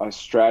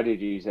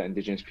strategies that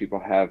Indigenous people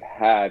have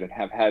had and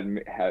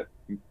have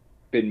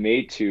been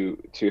made to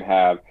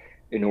have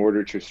in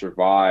order to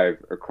survive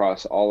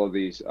across all of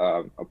these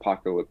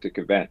apocalyptic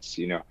events.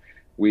 You know,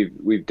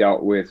 we've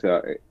dealt with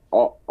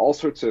all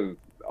sorts of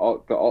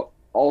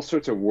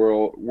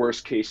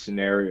worst case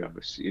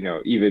scenarios. You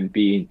know, even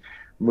being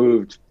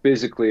moved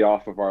physically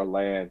off of our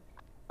land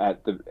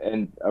at the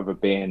end of a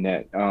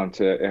bayonet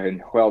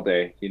in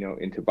Huelde, you know,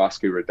 into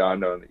Bosque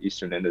Redondo on the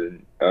eastern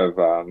end of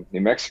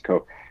New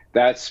Mexico.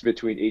 That's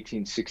between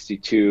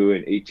 1862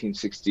 and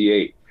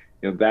 1868.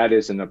 You know, that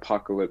is an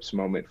apocalypse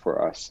moment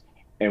for us,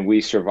 and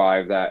we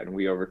survived that, and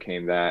we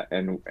overcame that,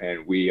 and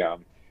we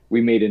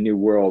made a new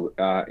world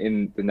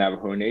in the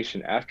Navajo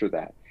Nation after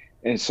that.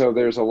 And so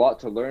there's a lot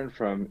to learn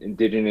from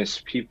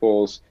Indigenous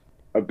people's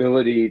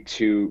ability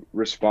to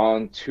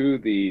respond to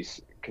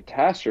these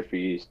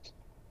catastrophes,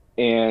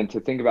 and to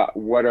think about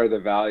what are the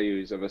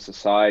values of a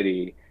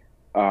society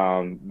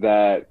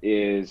that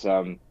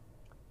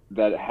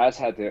has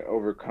had to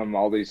overcome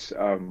all these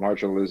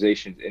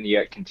marginalizations and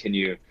yet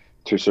continue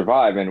to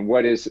survive,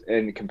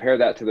 and compare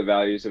that to the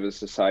values of a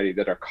society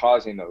that are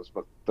causing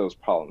those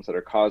problems, that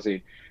are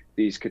causing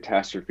these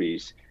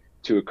catastrophes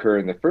to occur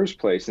in the first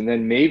place. And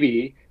then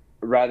maybe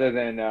rather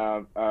than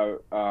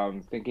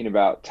thinking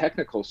about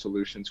technical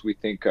solutions, we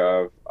think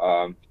of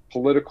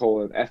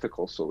political and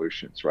ethical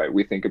solutions, right?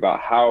 We think about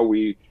how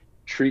we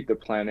treat the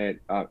planet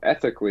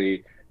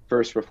ethically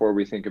first before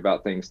we think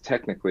about things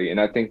technically. And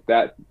I think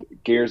that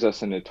gears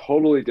us in a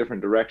totally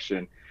different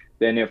direction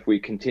than if we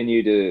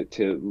continue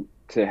to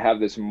have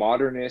this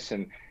modernist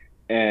and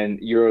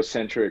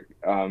Eurocentric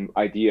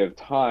idea of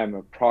time,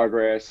 of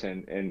progress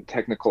and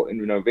technical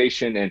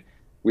innovation. And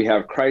we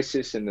have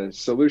crisis, and the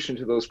solution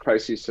to those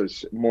crises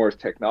is more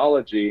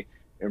technology,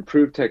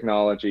 improved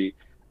technology.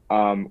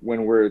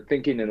 When we're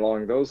thinking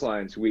along those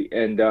lines, we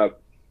end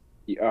up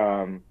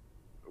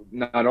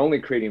not only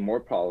creating more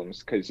problems,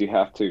 because you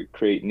have to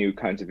create new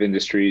kinds of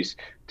industries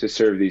to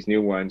serve these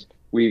new ones,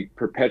 we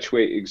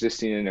perpetuate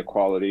existing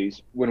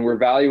inequalities. When we're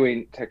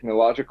valuing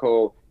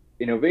technological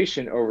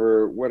innovation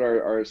over what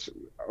are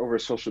over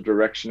social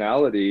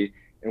directionality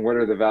and what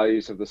are the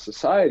values of the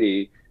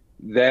society,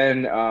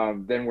 then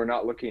we're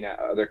not looking at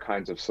other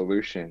kinds of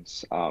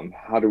solutions.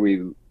 How do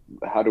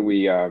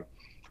we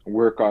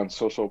work on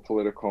social,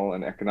 political,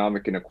 and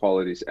economic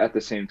inequalities at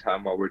the same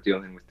time while we're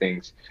dealing with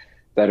things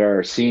that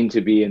are seen to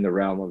be in the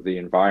realm of the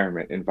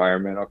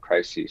environmental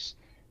crises?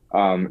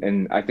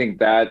 And I think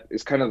that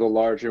is kind of the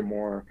larger,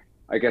 more,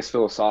 I guess,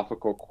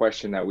 philosophical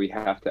question that we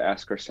have to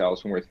ask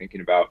ourselves when we're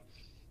thinking about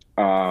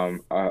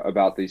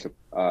these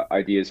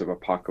ideas of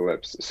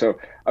apocalypse. So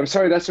I'm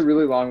sorry, that's a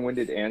really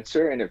long-winded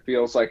answer, and it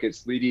feels like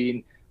it's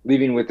leaving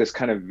with this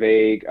kind of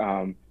vague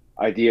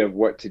idea of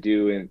what to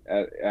do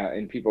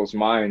in people's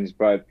minds.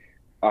 But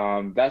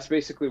that's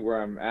basically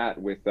where I'm at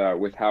with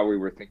how we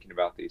were thinking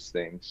about these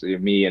things. So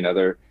me and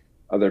other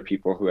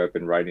people who have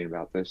been writing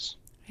about this.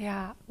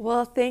 Yeah.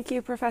 Well, thank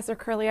you, Professor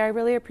Curley. I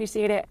really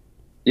appreciate it.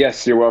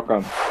 Yes, you're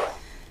welcome.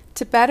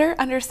 To better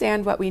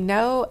understand what we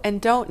know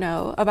and don't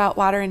know about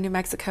water in New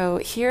Mexico,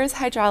 here's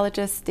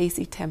hydrologist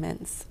Stacy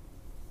Timmons.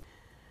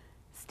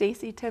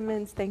 Stacy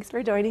Timmons, thanks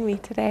for joining me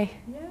today.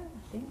 Yeah,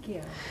 thank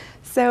you.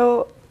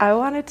 So I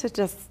wanted to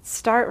just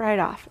start right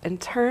off. In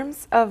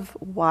terms of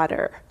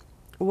water,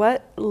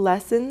 what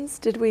lessons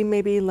did we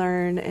maybe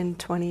learn in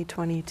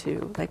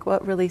 2022? Like,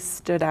 what really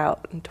stood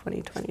out in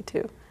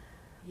 2022?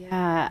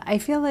 Yeah, I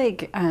feel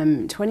like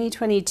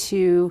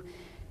 2022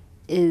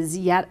 is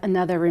yet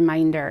another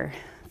reminder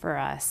for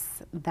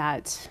us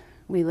that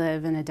we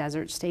live in a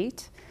desert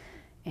state,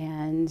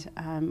 and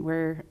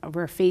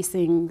we're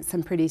facing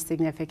some pretty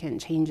significant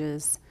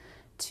changes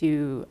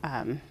to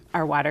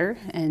our water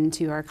and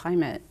to our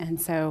climate. And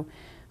so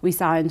we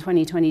saw in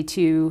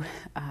 2022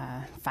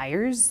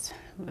 fires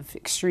of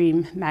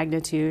extreme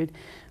magnitude.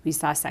 We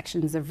saw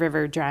sections of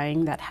river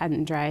drying that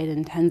hadn't dried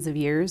in tens of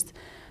years.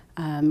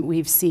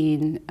 We've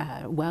seen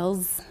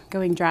wells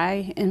going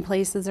dry in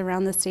places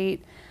around the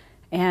state.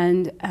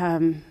 And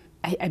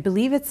I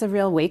believe it's a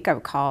real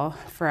wake-up call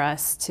for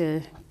us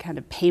to kind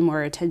of pay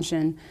more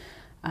attention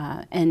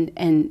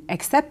and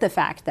accept the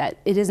fact that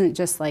it isn't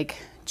just like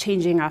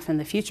changing off in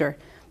the future,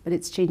 but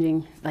it's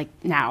changing like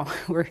now.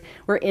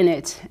 We're in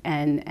it,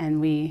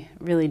 and we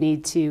really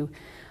need to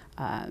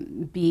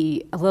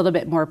be a little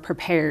bit more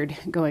prepared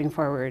going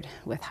forward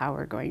with how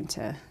we're going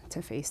to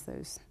face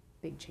those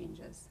big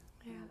changes.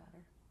 Yeah.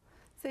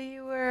 So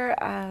you were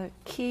a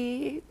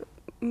key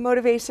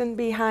motivation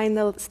behind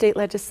the state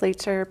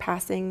legislature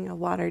passing a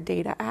Water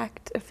Data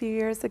Act a few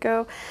years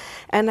ago.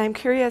 And I'm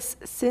curious,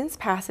 since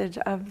passage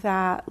of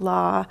that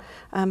law,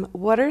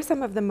 what are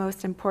some of the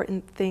most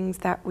important things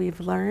that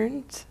we've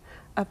learned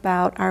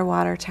about our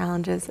water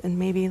challenges and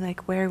maybe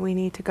like where we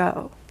need to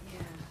go?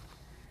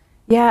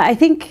 Yeah, I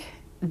think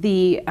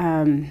the,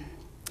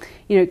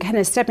 kind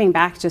of stepping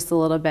back just a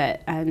little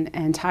bit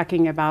and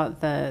talking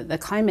about the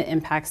climate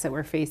impacts that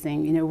we're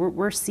facing,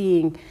 we're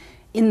seeing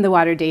in the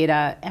water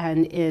data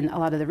and in a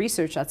lot of the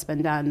research that's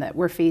been done that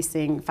we're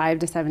facing 5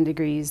 to 7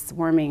 degrees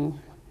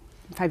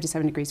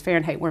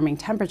Fahrenheit warming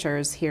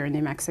temperatures here in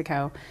New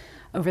Mexico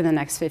over the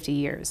next 50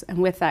 years. And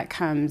with that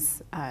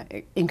comes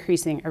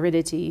increasing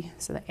aridity,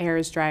 so the air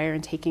is drier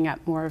and taking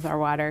up more of our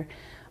water.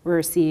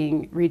 We're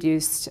seeing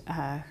reduced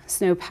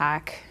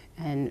snowpack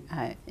and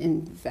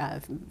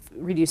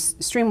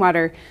reduced stream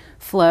water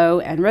flow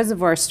and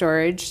reservoir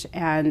storage.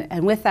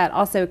 And with that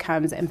also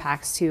comes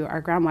impacts to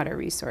our groundwater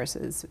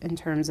resources in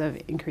terms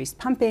of increased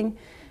pumping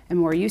and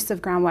more use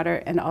of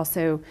groundwater, and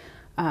also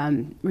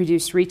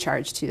reduced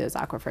recharge to those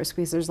aquifers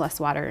because there's less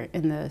water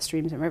in the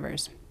streams and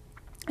rivers.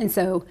 And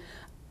so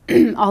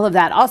all of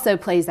that also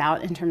plays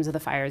out in terms of the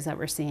fires that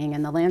we're seeing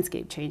and the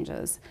landscape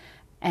changes.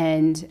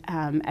 And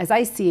as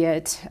I see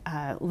it,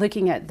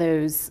 looking at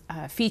those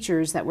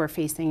features that we're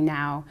facing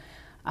now,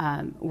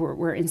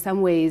 we're in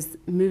some ways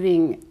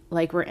moving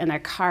like we're in a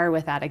car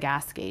without a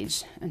gas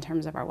gauge in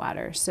terms of our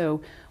water.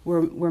 So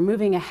we're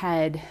moving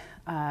ahead,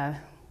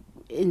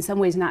 in some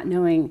ways not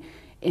knowing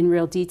in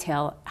real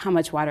detail how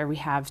much water we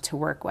have to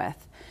work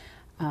with.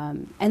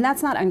 And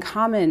that's not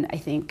uncommon, I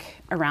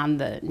think, around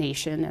the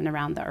nation and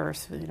around the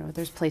earth.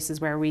 There's places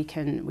where we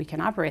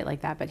can operate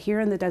like that. But here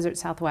in the desert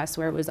Southwest,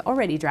 where it was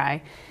already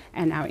dry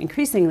and now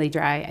increasingly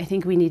dry, I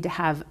think we need to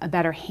have a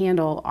better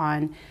handle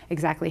on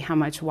exactly how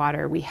much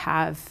water we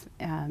have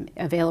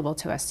available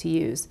to us to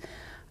use.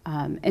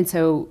 And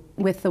so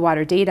with the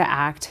Water Data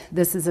Act,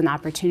 this is an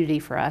opportunity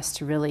for us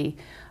to really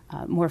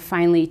more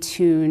finely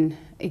tune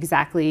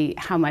exactly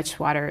how much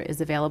water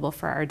is available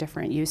for our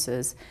different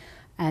uses.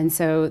 And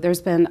so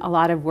there's been a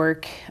lot of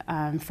work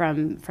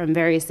from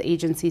various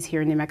agencies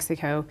here in New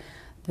Mexico.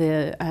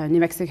 The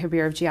New Mexico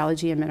Bureau of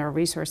Geology and Mineral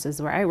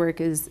Resources, where I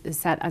work, is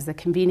set as a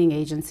convening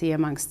agency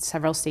amongst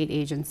several state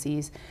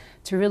agencies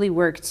to really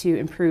work to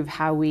improve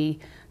how we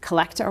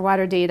collect our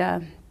water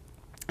data,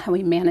 how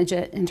we manage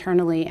it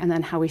internally, and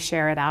then how we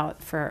share it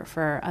out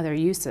for other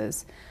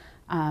uses.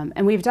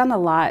 And we've done a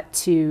lot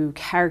to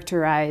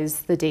characterize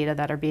the data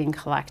that are being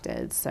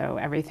collected. So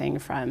everything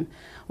from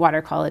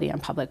water quality on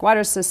public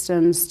water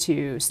systems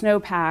to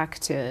snowpack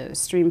to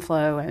stream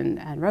flow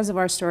and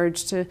reservoir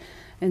storage to,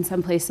 in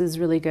some places,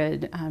 really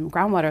good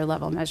groundwater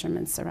level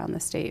measurements around the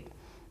state.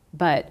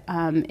 But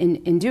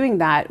in doing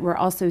that, we're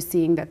also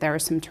seeing that there are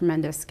some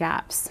tremendous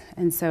gaps.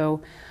 And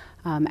so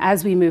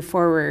as we move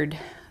forward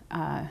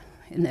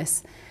in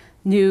this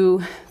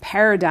new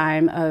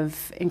paradigm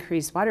of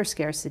increased water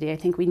scarcity, I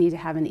think we need to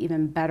have an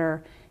even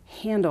better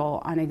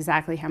handle on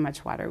exactly how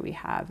much water we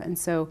have. And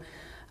so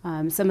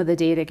some of the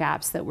data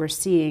gaps that we're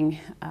seeing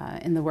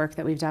in the work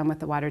that we've done with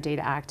the Water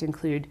Data Act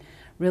include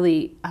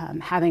really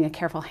having a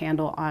careful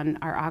handle on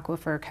our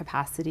aquifer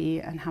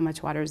capacity and how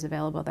much water is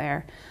available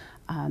there,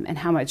 and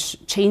how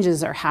much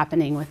changes are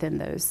happening within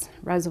those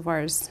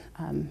reservoirs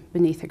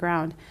beneath the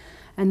ground.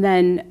 And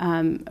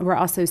then we're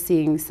also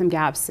seeing some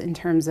gaps in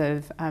terms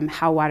of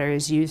how water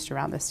is used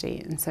around the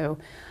state. And so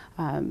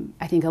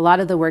I think a lot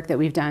of the work that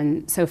we've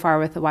done so far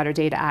with the Water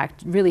Data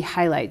Act really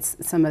highlights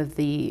some of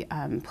the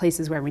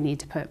places where we need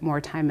to put more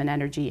time and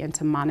energy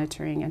into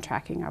monitoring and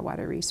tracking our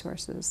water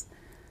resources.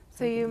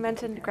 So you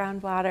mentioned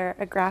groundwater.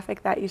 A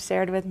graphic that you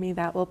shared with me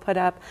that we'll put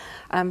up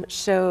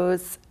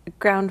shows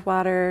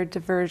groundwater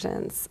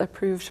diversions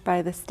approved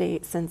by the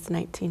state since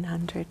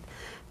 1900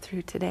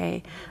 through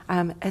today.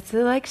 It's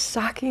a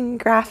shocking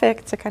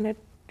graphic to kind of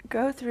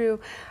go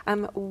through.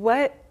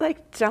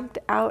 What jumped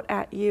out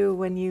at you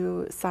when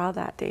you saw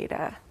that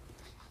data?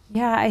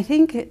 Yeah, I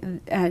think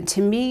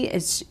to me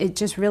it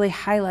just really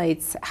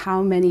highlights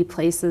how many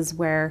places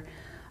where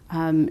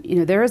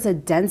there is a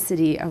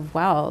density of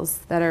wells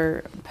that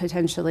are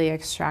potentially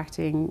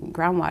extracting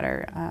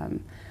groundwater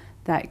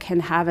that can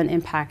have an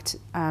impact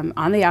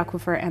on the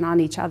aquifer and on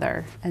each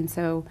other. And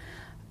so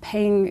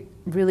paying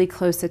really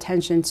close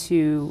attention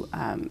to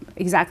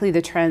exactly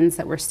the trends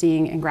that we're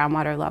seeing in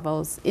groundwater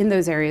levels in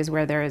those areas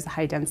where there is a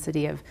high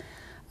density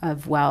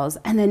of wells.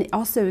 And then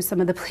also some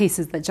of the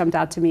places that jumped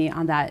out to me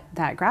on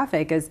that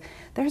graphic is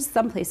there's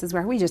some places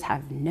where we just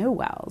have no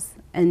wells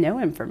and no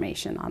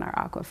information on our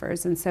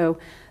aquifers. And so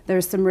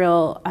there's some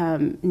real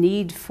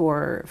need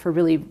for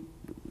really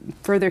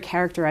further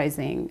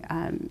characterizing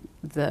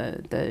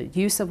the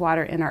use of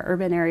water in our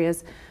urban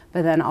areas,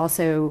 but then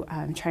also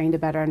trying to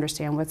better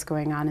understand what's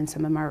going on in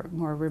some of our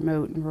more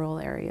remote and rural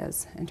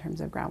areas in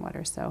terms of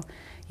groundwater. So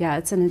yeah,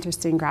 it's an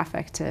interesting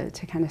graphic to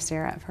kind of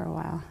stare at for a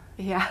while.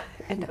 Yeah,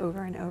 and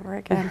over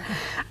again.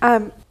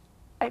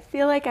 I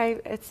feel like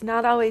it's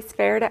not always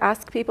fair to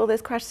ask people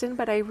this question,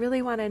 but I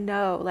really want to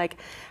know,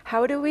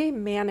 how do we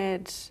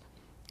manage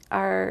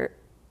our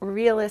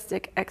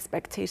realistic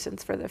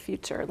expectations for the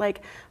future?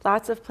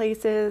 Lots of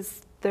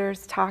places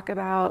there's talk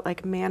about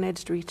like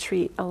managed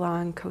retreat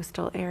along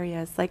coastal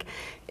areas. Like,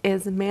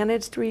 is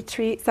managed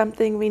retreat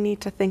something we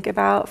need to think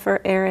about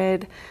for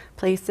arid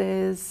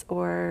places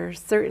or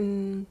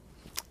certain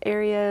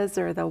areas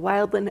or the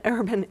wildland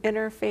urban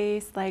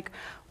interface? Like,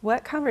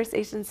 what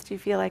conversations do you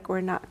feel like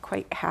we're not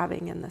quite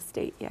having in the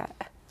state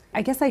yet?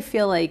 I guess I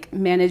feel like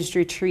managed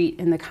retreat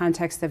in the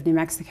context of New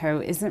Mexico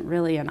isn't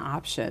really an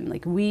option.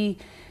 Like, we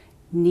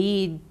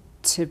need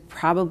to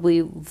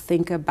probably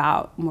think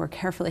about more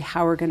carefully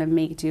how we're going to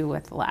make do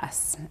with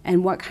less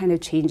and what kind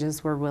of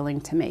changes we're willing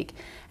to make.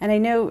 And I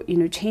know,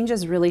 change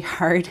is really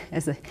hard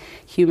as a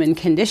human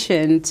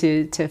condition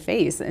to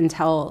face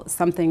until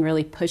something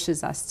really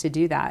pushes us to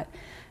do that.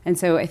 And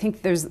so I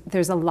think there's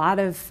a lot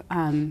of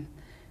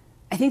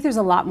there's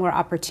a lot more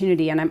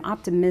opportunity, and I'm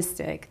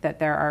optimistic that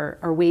there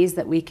are ways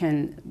that we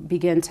can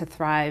begin to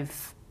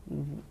thrive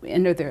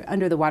under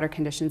the water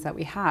conditions that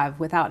we have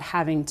without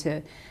having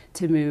to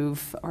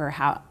move or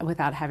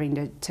without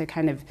having to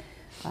kind of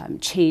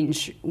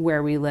change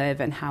where we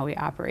live and how we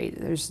operate.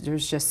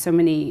 There's just so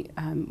many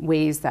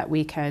ways that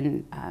we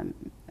can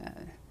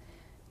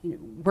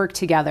work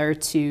together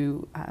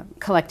to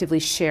collectively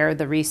share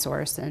the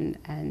resource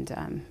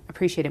and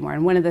appreciate it more.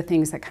 And one of the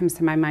things that comes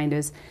to my mind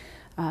is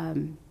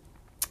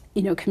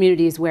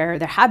communities where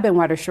there have been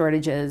water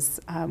shortages,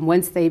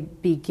 once they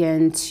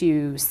begin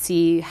to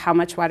see how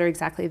much water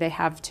exactly they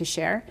have to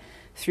share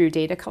through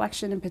data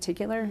collection in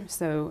particular.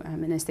 So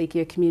in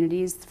Acequia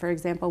communities, for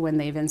example, when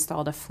they've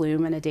installed a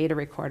flume and a data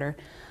recorder,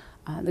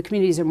 the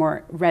communities are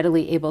more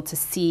readily able to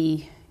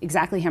see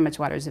exactly how much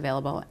water is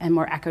available and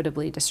more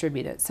equitably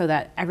distribute it so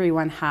that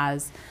everyone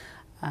has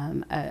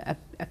a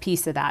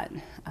piece of that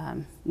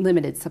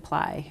limited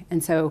supply.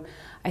 And so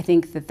I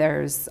think that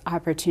there's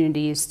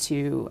opportunities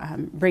to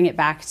bring it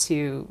back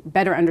to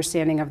better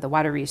understanding of the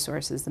water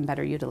resources and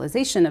better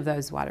utilization of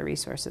those water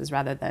resources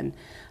rather than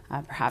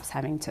perhaps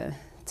having to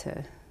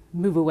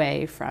move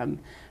away from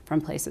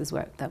places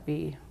that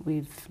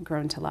we've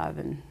grown to love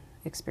and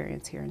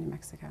experience here in New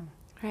Mexico.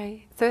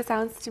 Right. So it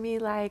sounds to me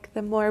like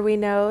the more we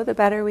know, the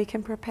better we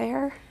can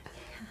prepare.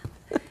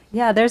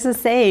 Yeah, there's a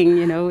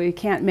saying, we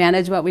can't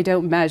manage what we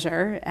don't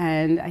measure,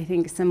 and I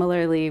think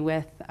similarly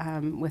with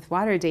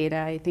water data,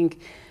 I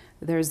think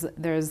there's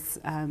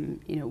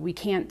we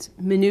can't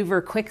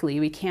maneuver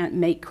quickly, we can't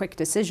make quick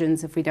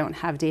decisions if we don't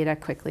have data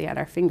quickly at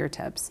our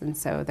fingertips, and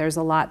so there's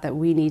a lot that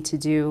we need to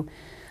do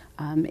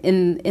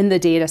in the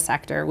data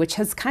sector, which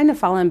has kind of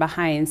fallen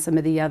behind some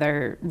of the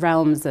other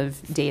realms of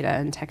data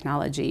and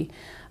technology.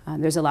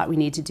 There's a lot we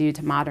need to do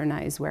to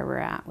modernize where we're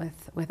at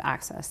with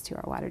access to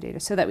our water data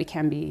so that we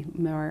can be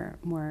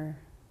more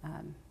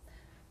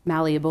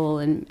malleable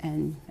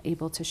and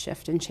able to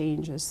shift and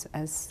change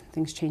as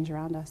things change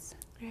around us.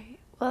 Right.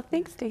 Well,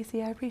 thanks,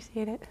 Stacy. I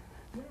appreciate it.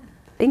 Yeah.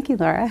 Thank you,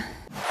 Laura.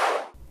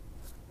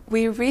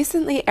 We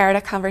recently aired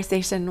a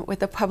conversation with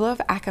the Pueblo of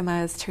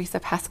Acama's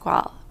Teresa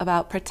Pascual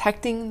about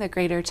protecting the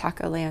greater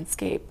Chaco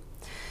landscape.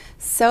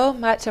 So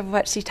much of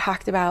what she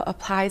talked about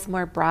applies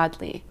more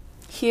broadly.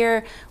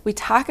 Here, we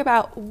talk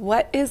about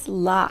what is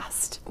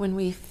lost when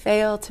we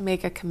fail to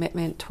make a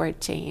commitment toward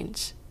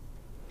change.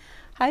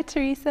 Hi,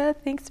 Teresa.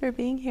 Thanks for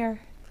being here.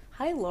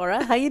 Hi,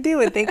 Laura. How you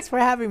doing? Thanks for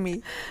having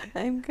me.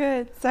 I'm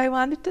good. So I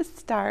wanted to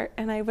start,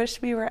 and I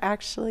wish we were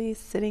actually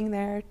sitting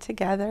there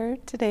together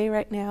today,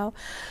 right now.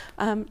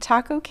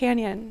 Chaco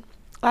Canyon.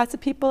 Lots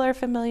of people are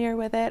familiar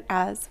with it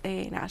as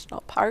a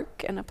national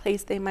park and a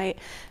place they might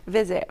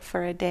visit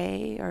for a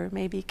day or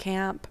maybe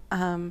camp,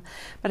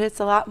 but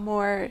it's a lot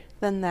more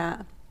than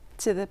that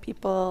to the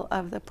people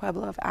of the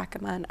Pueblo of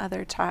Acama and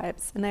other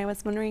tribes. And I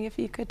was wondering if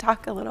you could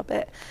talk a little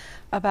bit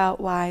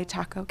about why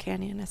Chaco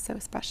Canyon is so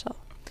special.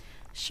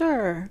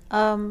 Sure.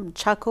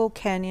 Chaco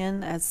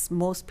Canyon, as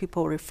most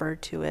people refer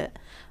to it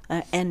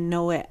and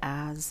know it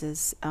as,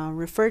 is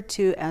referred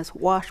to as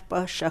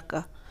Washba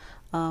Shucka.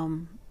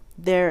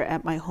 There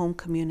at my home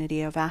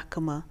community of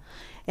Acama.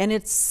 And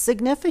it's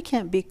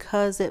significant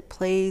because it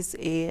plays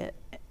an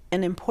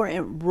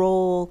important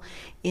role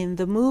in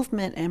the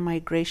movement and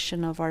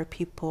migration of our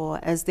people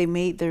as they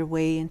made their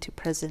way into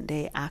present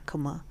day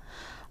Acama.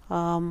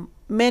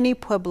 Many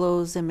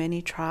pueblos and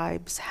many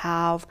tribes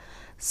have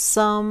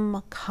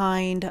some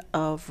kind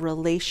of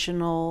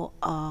relational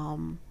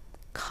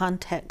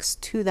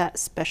context to that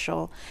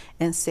special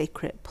and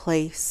sacred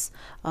place.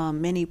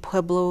 Many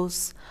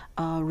pueblos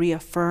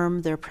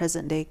reaffirm their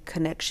present day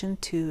connection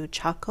to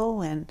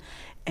Chaco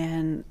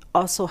and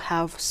also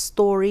have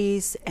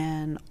stories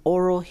and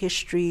oral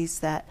histories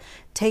that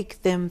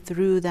take them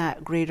through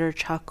that greater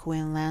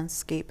Chacoan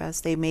landscape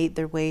as they made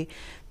their way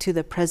to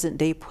the present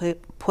day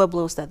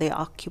pueblos that they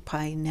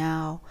occupy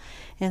now.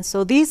 And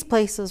so these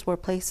places were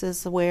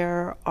places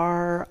where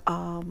our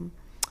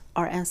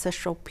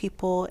ancestral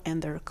people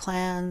and their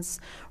clans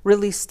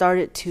really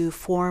started to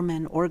form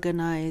and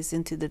organize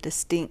into the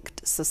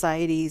distinct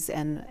societies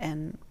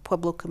and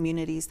Pueblo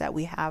communities that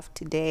we have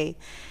today.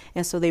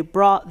 And so they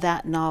brought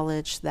that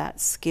knowledge, that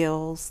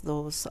skills,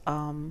 those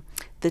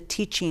the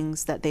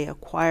teachings that they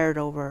acquired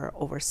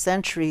over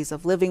centuries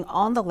of living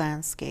on the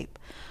landscape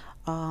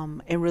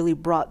and really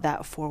brought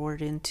that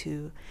forward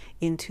into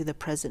the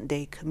present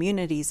day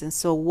communities. And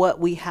so what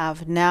we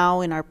have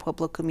now in our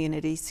Pueblo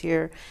communities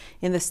here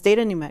in the state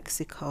of New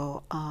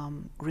Mexico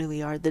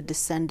really are the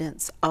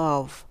descendants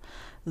of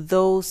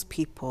those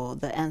people,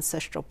 the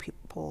ancestral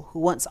people who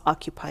once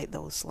occupied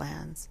those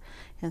lands.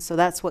 And so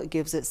that's what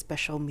gives it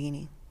special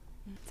meaning.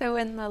 So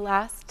in the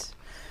last,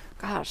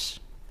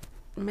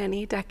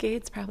 many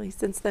decades, probably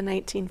since the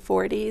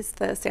 1940s,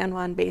 the San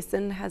Juan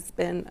Basin has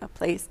been a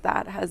place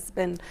that has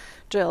been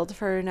drilled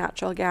for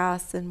natural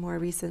gas and more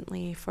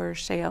recently for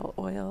shale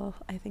oil,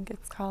 I think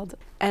it's called.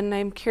 And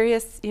I'm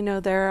curious,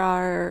 there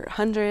are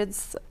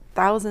hundreds,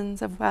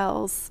 thousands of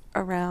wells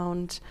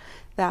around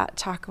that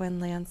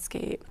Chacoan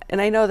landscape. And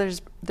I know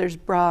there's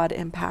broad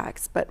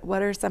impacts, but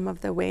what are some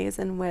of the ways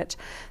in which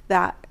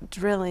that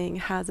drilling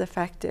has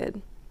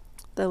affected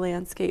the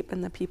landscape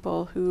and the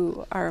people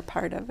who are a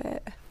part of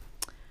it?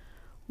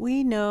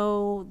 We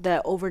know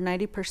that over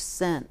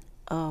 90%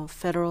 of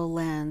federal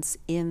lands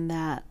in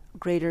that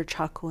greater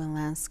Chacoan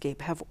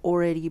landscape have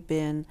already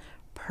been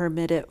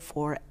permitted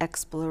for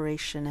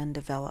exploration and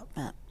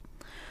development.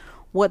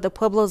 What the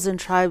Pueblos and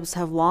tribes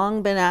have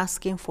long been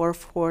asking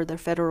for their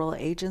federal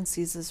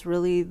agencies is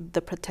really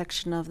the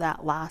protection of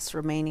that last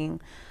remaining,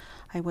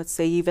 I would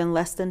say even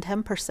less than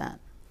 10%,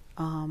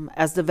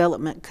 as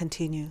development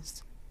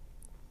continues.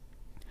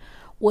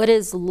 What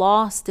is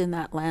lost in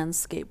that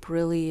landscape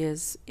really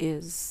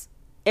is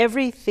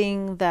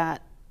everything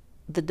that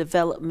the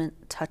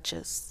development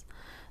touches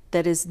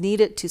that is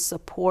needed to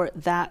support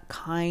that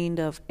kind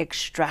of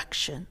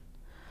extraction,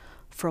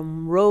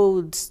 from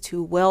roads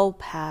to well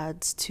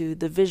pads to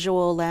the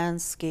visual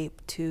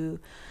landscape to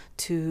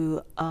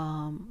the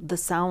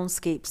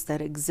soundscapes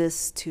that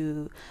exist,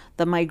 to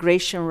the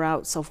migration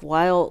routes of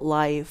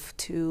wildlife,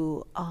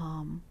 to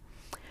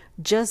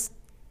just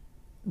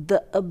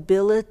the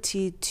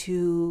ability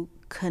to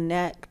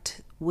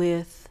connect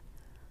with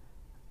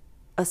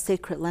a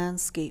sacred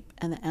landscape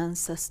and the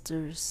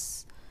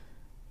ancestors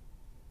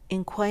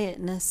in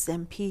quietness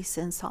and peace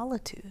and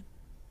solitude.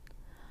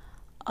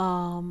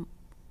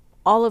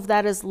 All of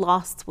that is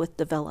lost with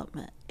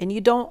development, and you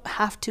don't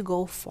have to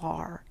go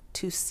far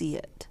to see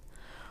it.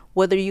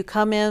 Whether you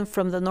come in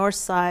from the north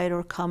side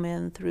or come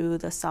in through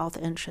the south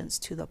entrance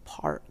to the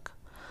park,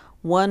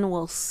 one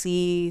will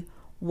see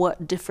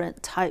what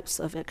different types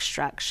of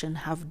extraction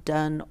have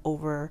done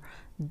over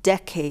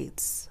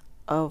decades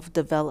of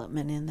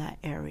development in that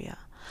area.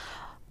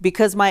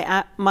 Because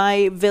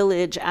my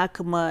village,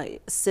 Acoma,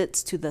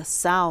 sits to the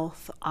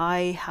south,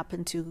 I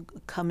happen to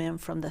come in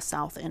from the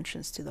south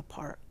entrance to the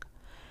park.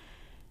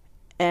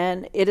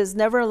 And it is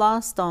never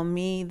lost on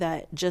me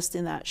that just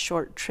in that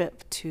short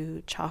trip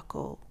to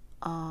Chaco,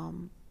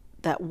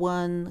 that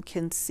one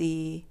can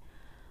see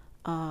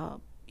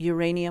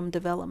uranium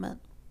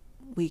development.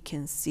 We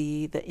can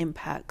see the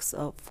impacts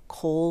of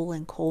coal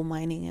and coal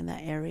mining in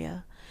that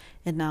area,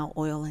 and now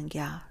oil and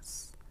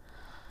gas.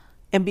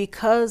 And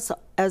because,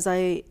 as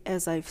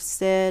I've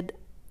said,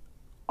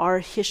 our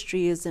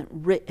history isn't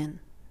written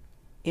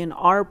in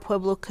our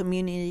Pueblo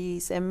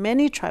communities and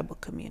many tribal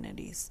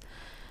communities,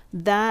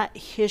 that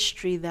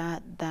history,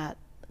 that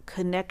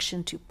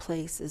connection to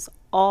place is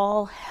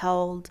all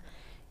held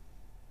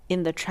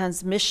in the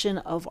transmission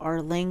of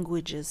our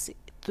languages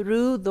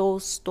through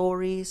those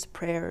stories,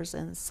 prayers,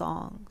 and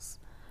songs.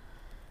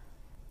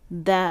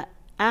 That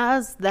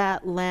as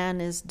that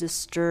land is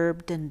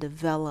disturbed and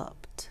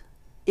developed,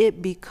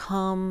 it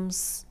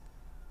becomes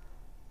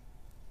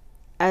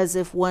as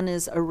if one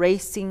is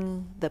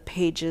erasing the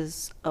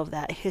pages of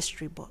that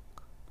history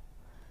book.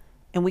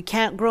 And we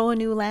can't grow a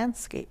new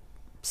landscape.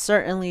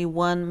 Certainly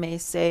one may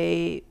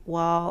say,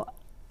 well,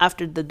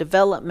 after the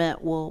development,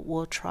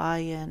 we'll try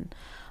and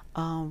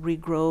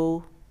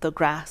regrow the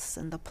grass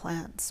and the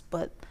plants,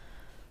 but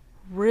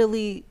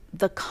really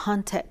the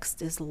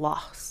context is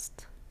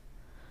lost.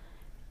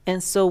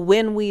 And so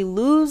when we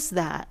lose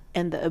that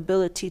and the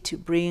ability to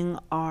bring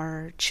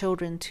our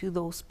children to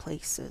those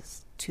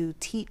places, to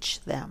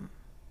teach them,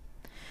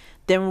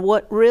 then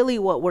what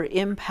we're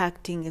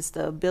impacting is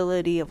the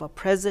ability of a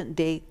present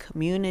day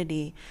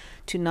community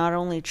to not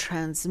only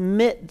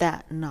transmit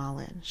that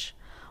knowledge,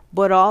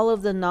 but all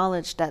of the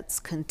knowledge that's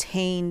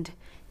contained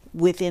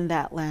within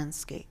that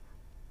landscape.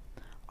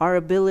 Our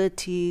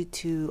ability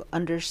to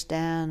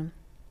understand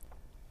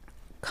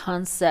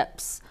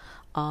concepts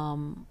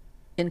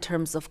in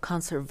terms of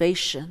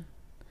conservation,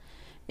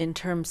 in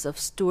terms of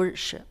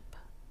stewardship,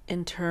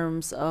 in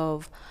terms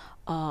of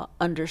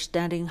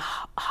understanding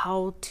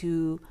how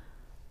to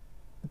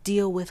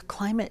deal with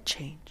climate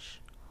change.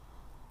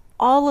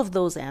 All of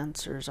those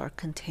answers are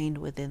contained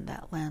within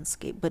that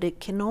landscape, but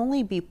it can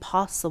only be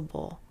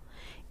possible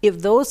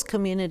if those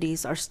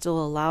communities are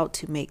still allowed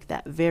to make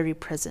that very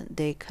present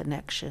day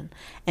connection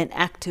and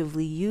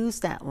actively use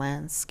that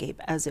landscape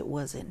as it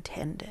was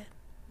intended.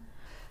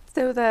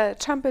 So the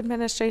Trump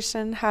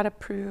administration had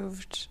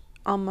approved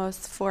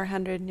almost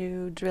 400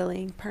 new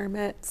drilling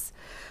permits.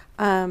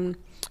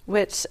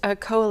 which a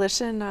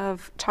coalition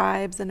of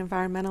tribes and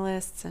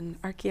environmentalists and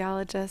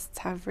archaeologists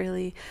have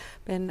really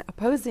been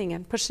opposing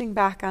and pushing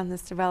back on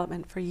this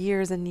development for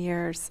years and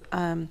years,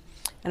 and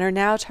are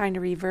now trying to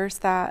reverse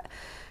that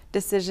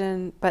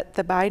decision, but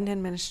the Biden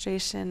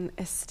administration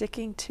is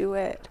sticking to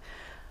it.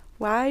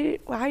 Why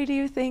do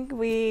you think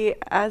we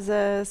as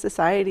a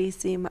society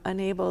seem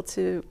unable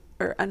to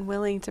or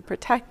unwilling to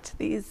protect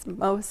these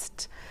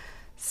most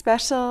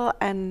special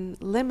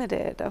and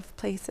limited of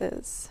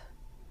places?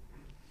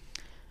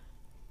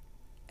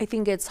 I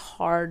think it's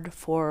hard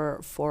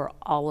for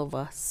all of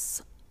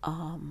us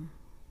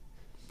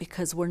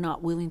because we're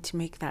not willing to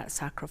make that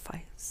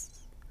sacrifice.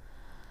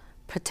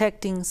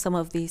 Protecting some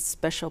of these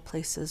special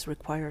places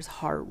requires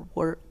hard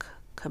work,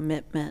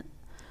 commitment,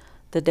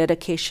 the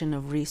dedication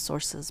of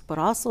resources, but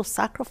also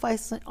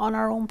sacrifice on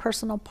our own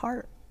personal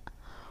part.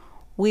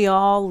 We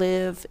all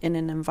live in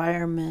an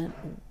environment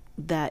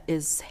that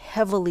is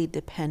heavily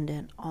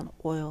dependent on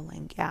oil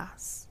and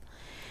gas.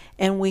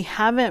 And we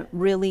haven't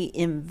really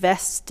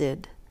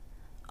invested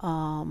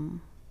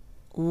long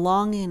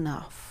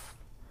enough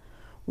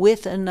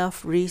with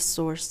enough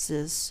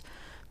resources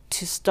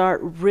to start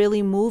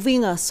really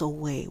moving us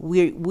away.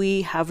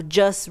 We have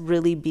just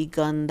really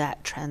begun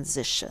that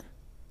transition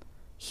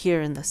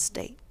here in the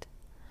state.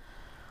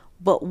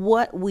 But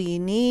what we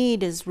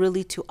need is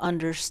really to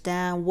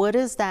understand what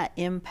is that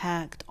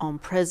impact on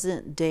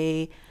present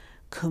day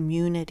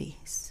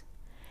communities,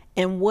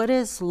 and what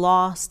is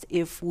lost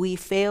if we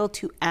fail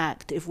to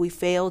act, if we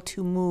fail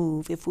to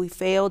move, if we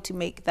fail to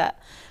make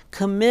that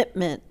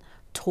commitment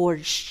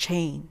towards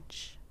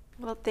change.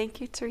 Well,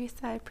 thank you,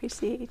 Teresa. I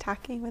appreciate you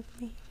talking with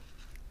me.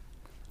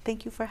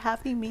 Thank you for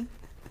having me.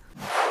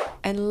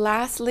 And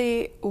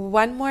lastly,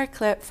 one more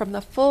clip from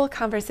the full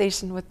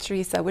conversation with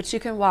Teresa, which you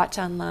can watch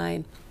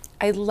online.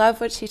 I love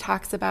what she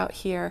talks about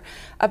here,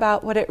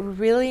 about what it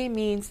really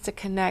means to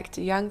connect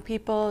young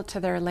people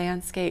to their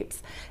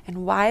landscapes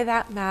and why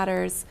that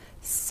matters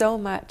so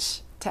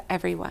much to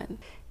everyone.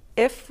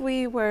 If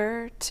we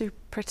were to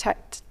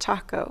protect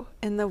Chaco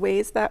in the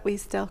ways that we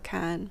still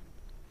can,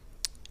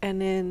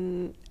 and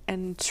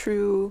in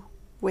true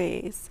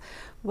ways,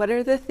 what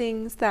are the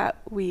things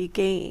that we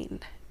gain,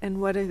 and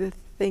what are the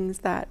things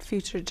that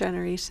future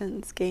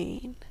generations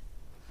gain?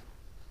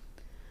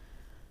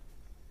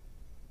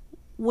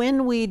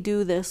 When we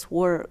do this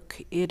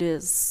work, it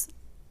is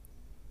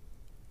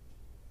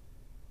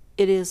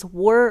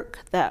work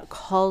that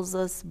calls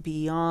us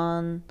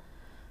beyond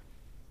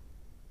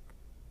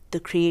the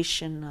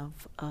creation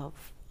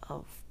of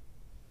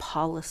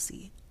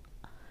policy.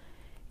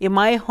 In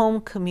my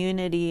home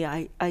community,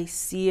 I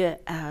see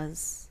it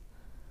as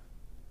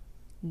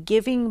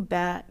giving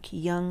back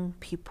young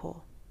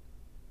people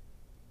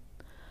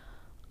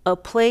a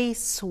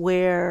place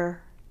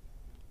where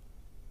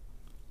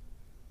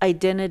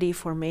identity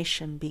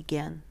formation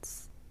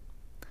begins.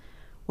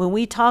 When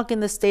we talk in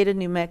the state of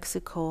New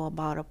Mexico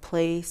about a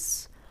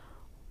place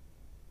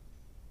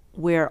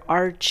where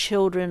our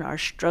children are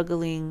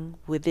struggling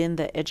within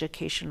the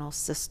educational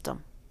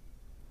system,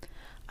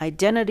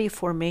 identity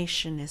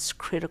formation is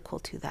critical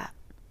to that.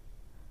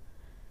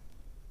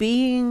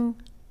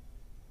 Being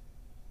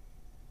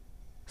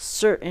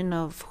certain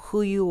of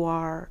who you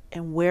are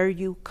and where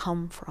you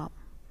come from,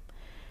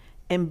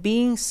 and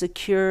being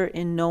secure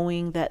in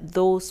knowing that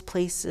those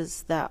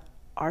places that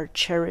are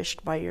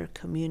cherished by your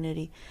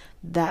community,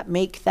 that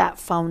make that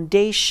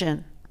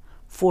foundation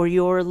for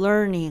your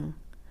learning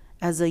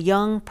as a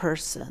young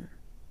person,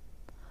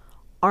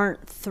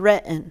 aren't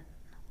threatened,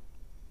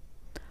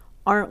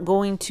 aren't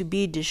going to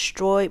be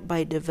destroyed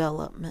by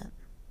development.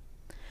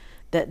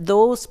 That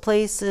those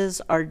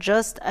places are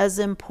just as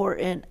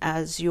important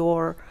as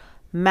your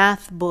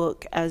math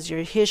book, as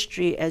your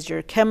history, as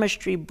your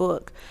chemistry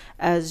book,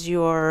 as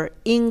your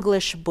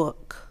English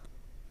book.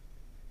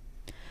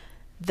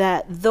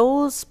 That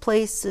those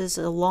places,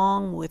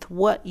 along with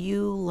what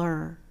you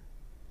learn,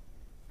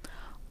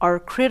 are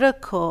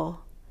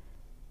critical,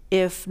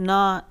 if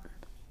not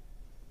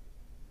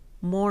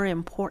more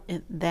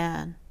important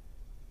than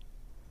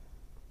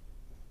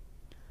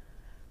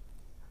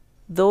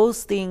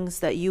those things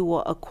that you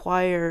will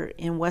acquire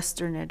in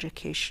Western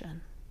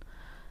education.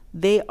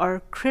 They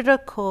are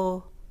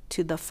critical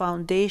to the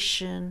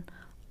foundation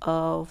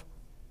of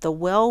the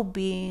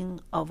well-being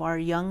of our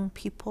young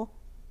people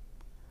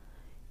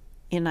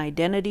in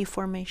identity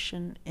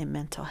formation, in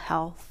mental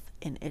health,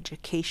 in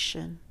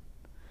education,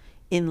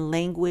 in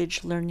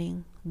language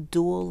learning,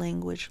 dual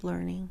language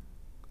learning.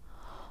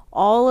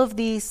 All of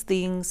these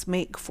things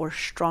make for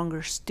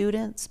stronger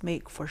students,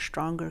 make for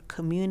stronger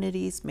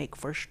communities, make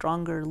for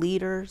stronger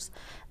leaders.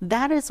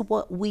 That is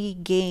what we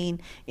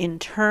gain in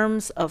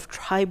terms of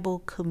tribal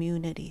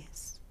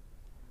communities.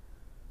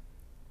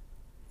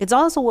 It's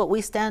also what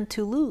we stand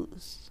to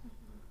lose.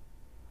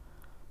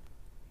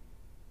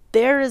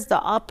 There is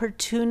the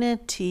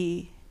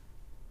opportunity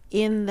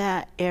in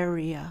that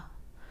area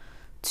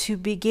to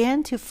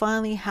begin to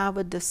finally have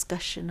a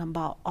discussion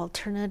about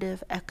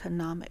alternative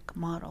economic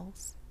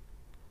models.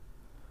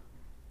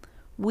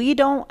 We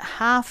don't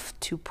have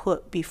to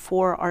put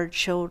before our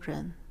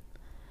children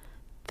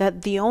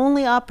that the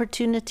only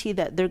opportunity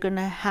that they're going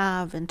to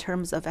have in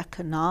terms of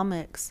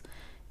economics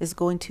is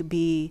going to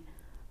be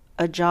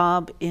a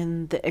job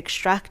in the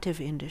extractive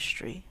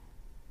industry.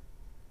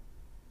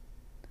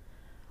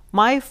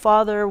 My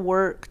father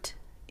worked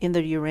in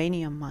the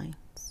uranium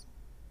mines.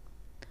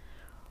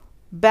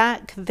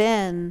 Back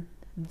then,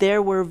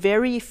 there were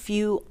very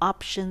few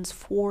options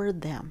for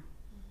them.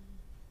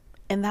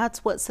 And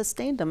that's what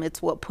sustained them.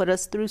 It's what put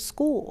us through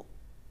school.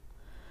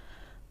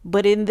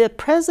 But in the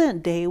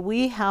present day,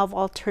 we have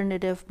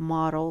alternative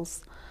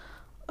models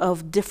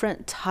of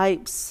different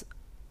types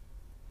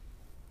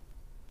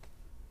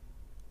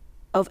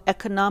of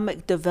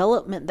economic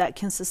development that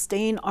can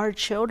sustain our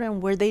children,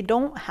 where they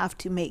don't have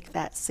to make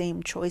that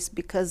same choice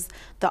because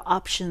the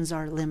options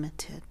are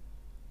limited.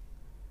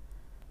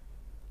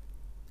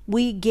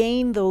 We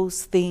gain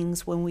those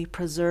things when we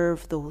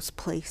preserve those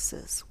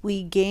places.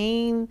 We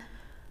gain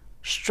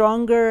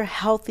stronger,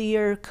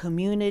 healthier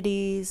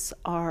communities.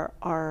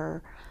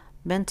 Our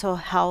mental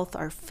health,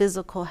 our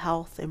physical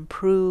health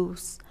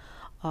improves.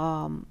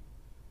 The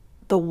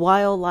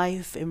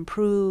wildlife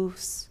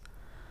improves.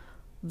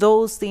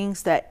 Those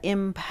things that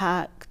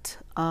impact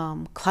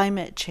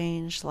climate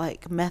change,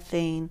 like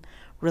methane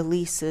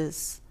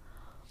releases,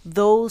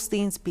 those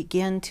things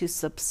begin to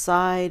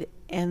subside,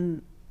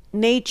 and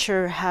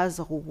nature has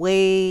a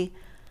way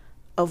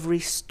of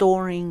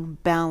restoring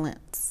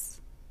balance.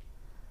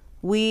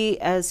 We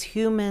as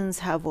humans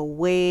have a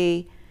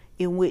way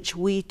in which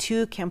we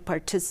too can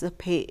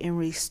participate in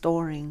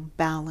restoring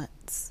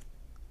balance.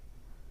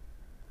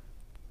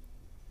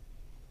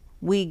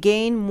 We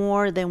gain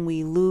more than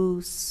we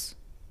lose.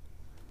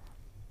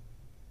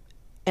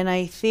 And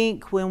I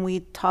think when we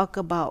talk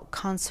about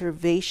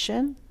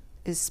conservation,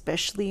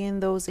 especially in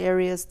those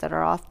areas that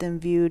are often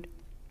viewed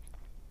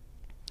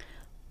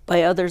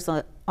by others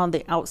on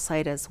the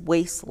outside as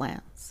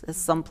wastelands, as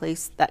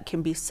someplace that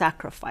can be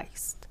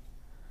sacrificed,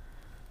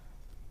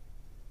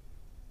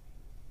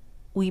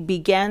 we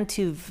began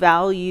to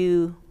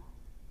value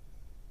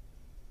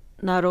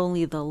not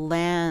only the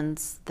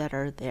lands that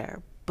are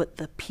there, but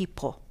the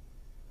people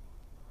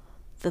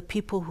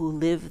who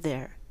live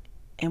there.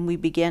 And we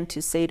began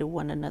to say to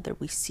one another,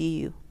 we see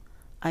you,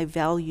 I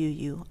value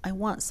you, I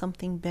want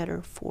something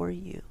better for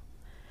you.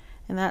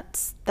 And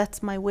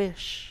that's my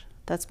wish.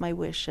 That's my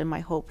wish and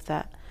my hope,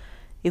 that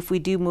if we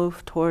do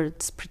move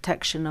towards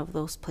protection of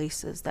those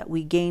places, that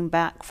we gain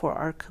back for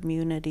our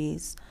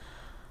communities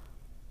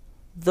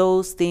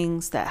those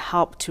things that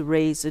help to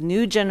raise a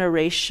new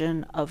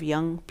generation of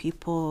young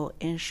people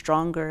in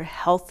stronger,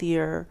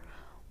 healthier,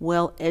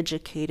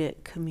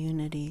 well-educated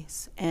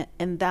communities.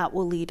 And that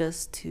will lead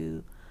us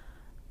to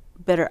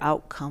better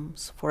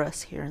outcomes for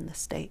us here in the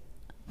state.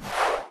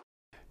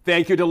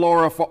 Thank you to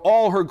Laura for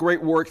all her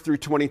great work through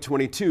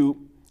 2022.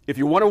 If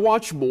you want to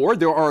watch more,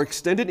 there are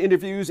extended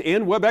interviews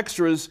and web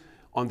extras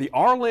on the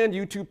Our-Land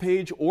YouTube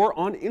page or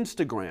on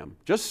Instagram.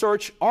 Just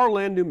search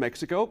Our-Land New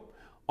Mexico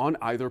on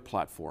either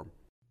platform.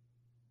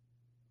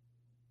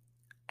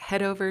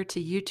 Head over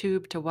to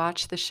YouTube to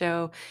watch the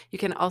show. You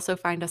can also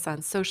find us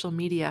on social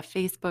media,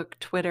 Facebook,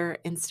 Twitter,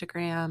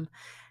 Instagram.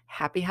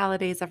 Happy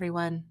holidays,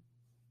 everyone.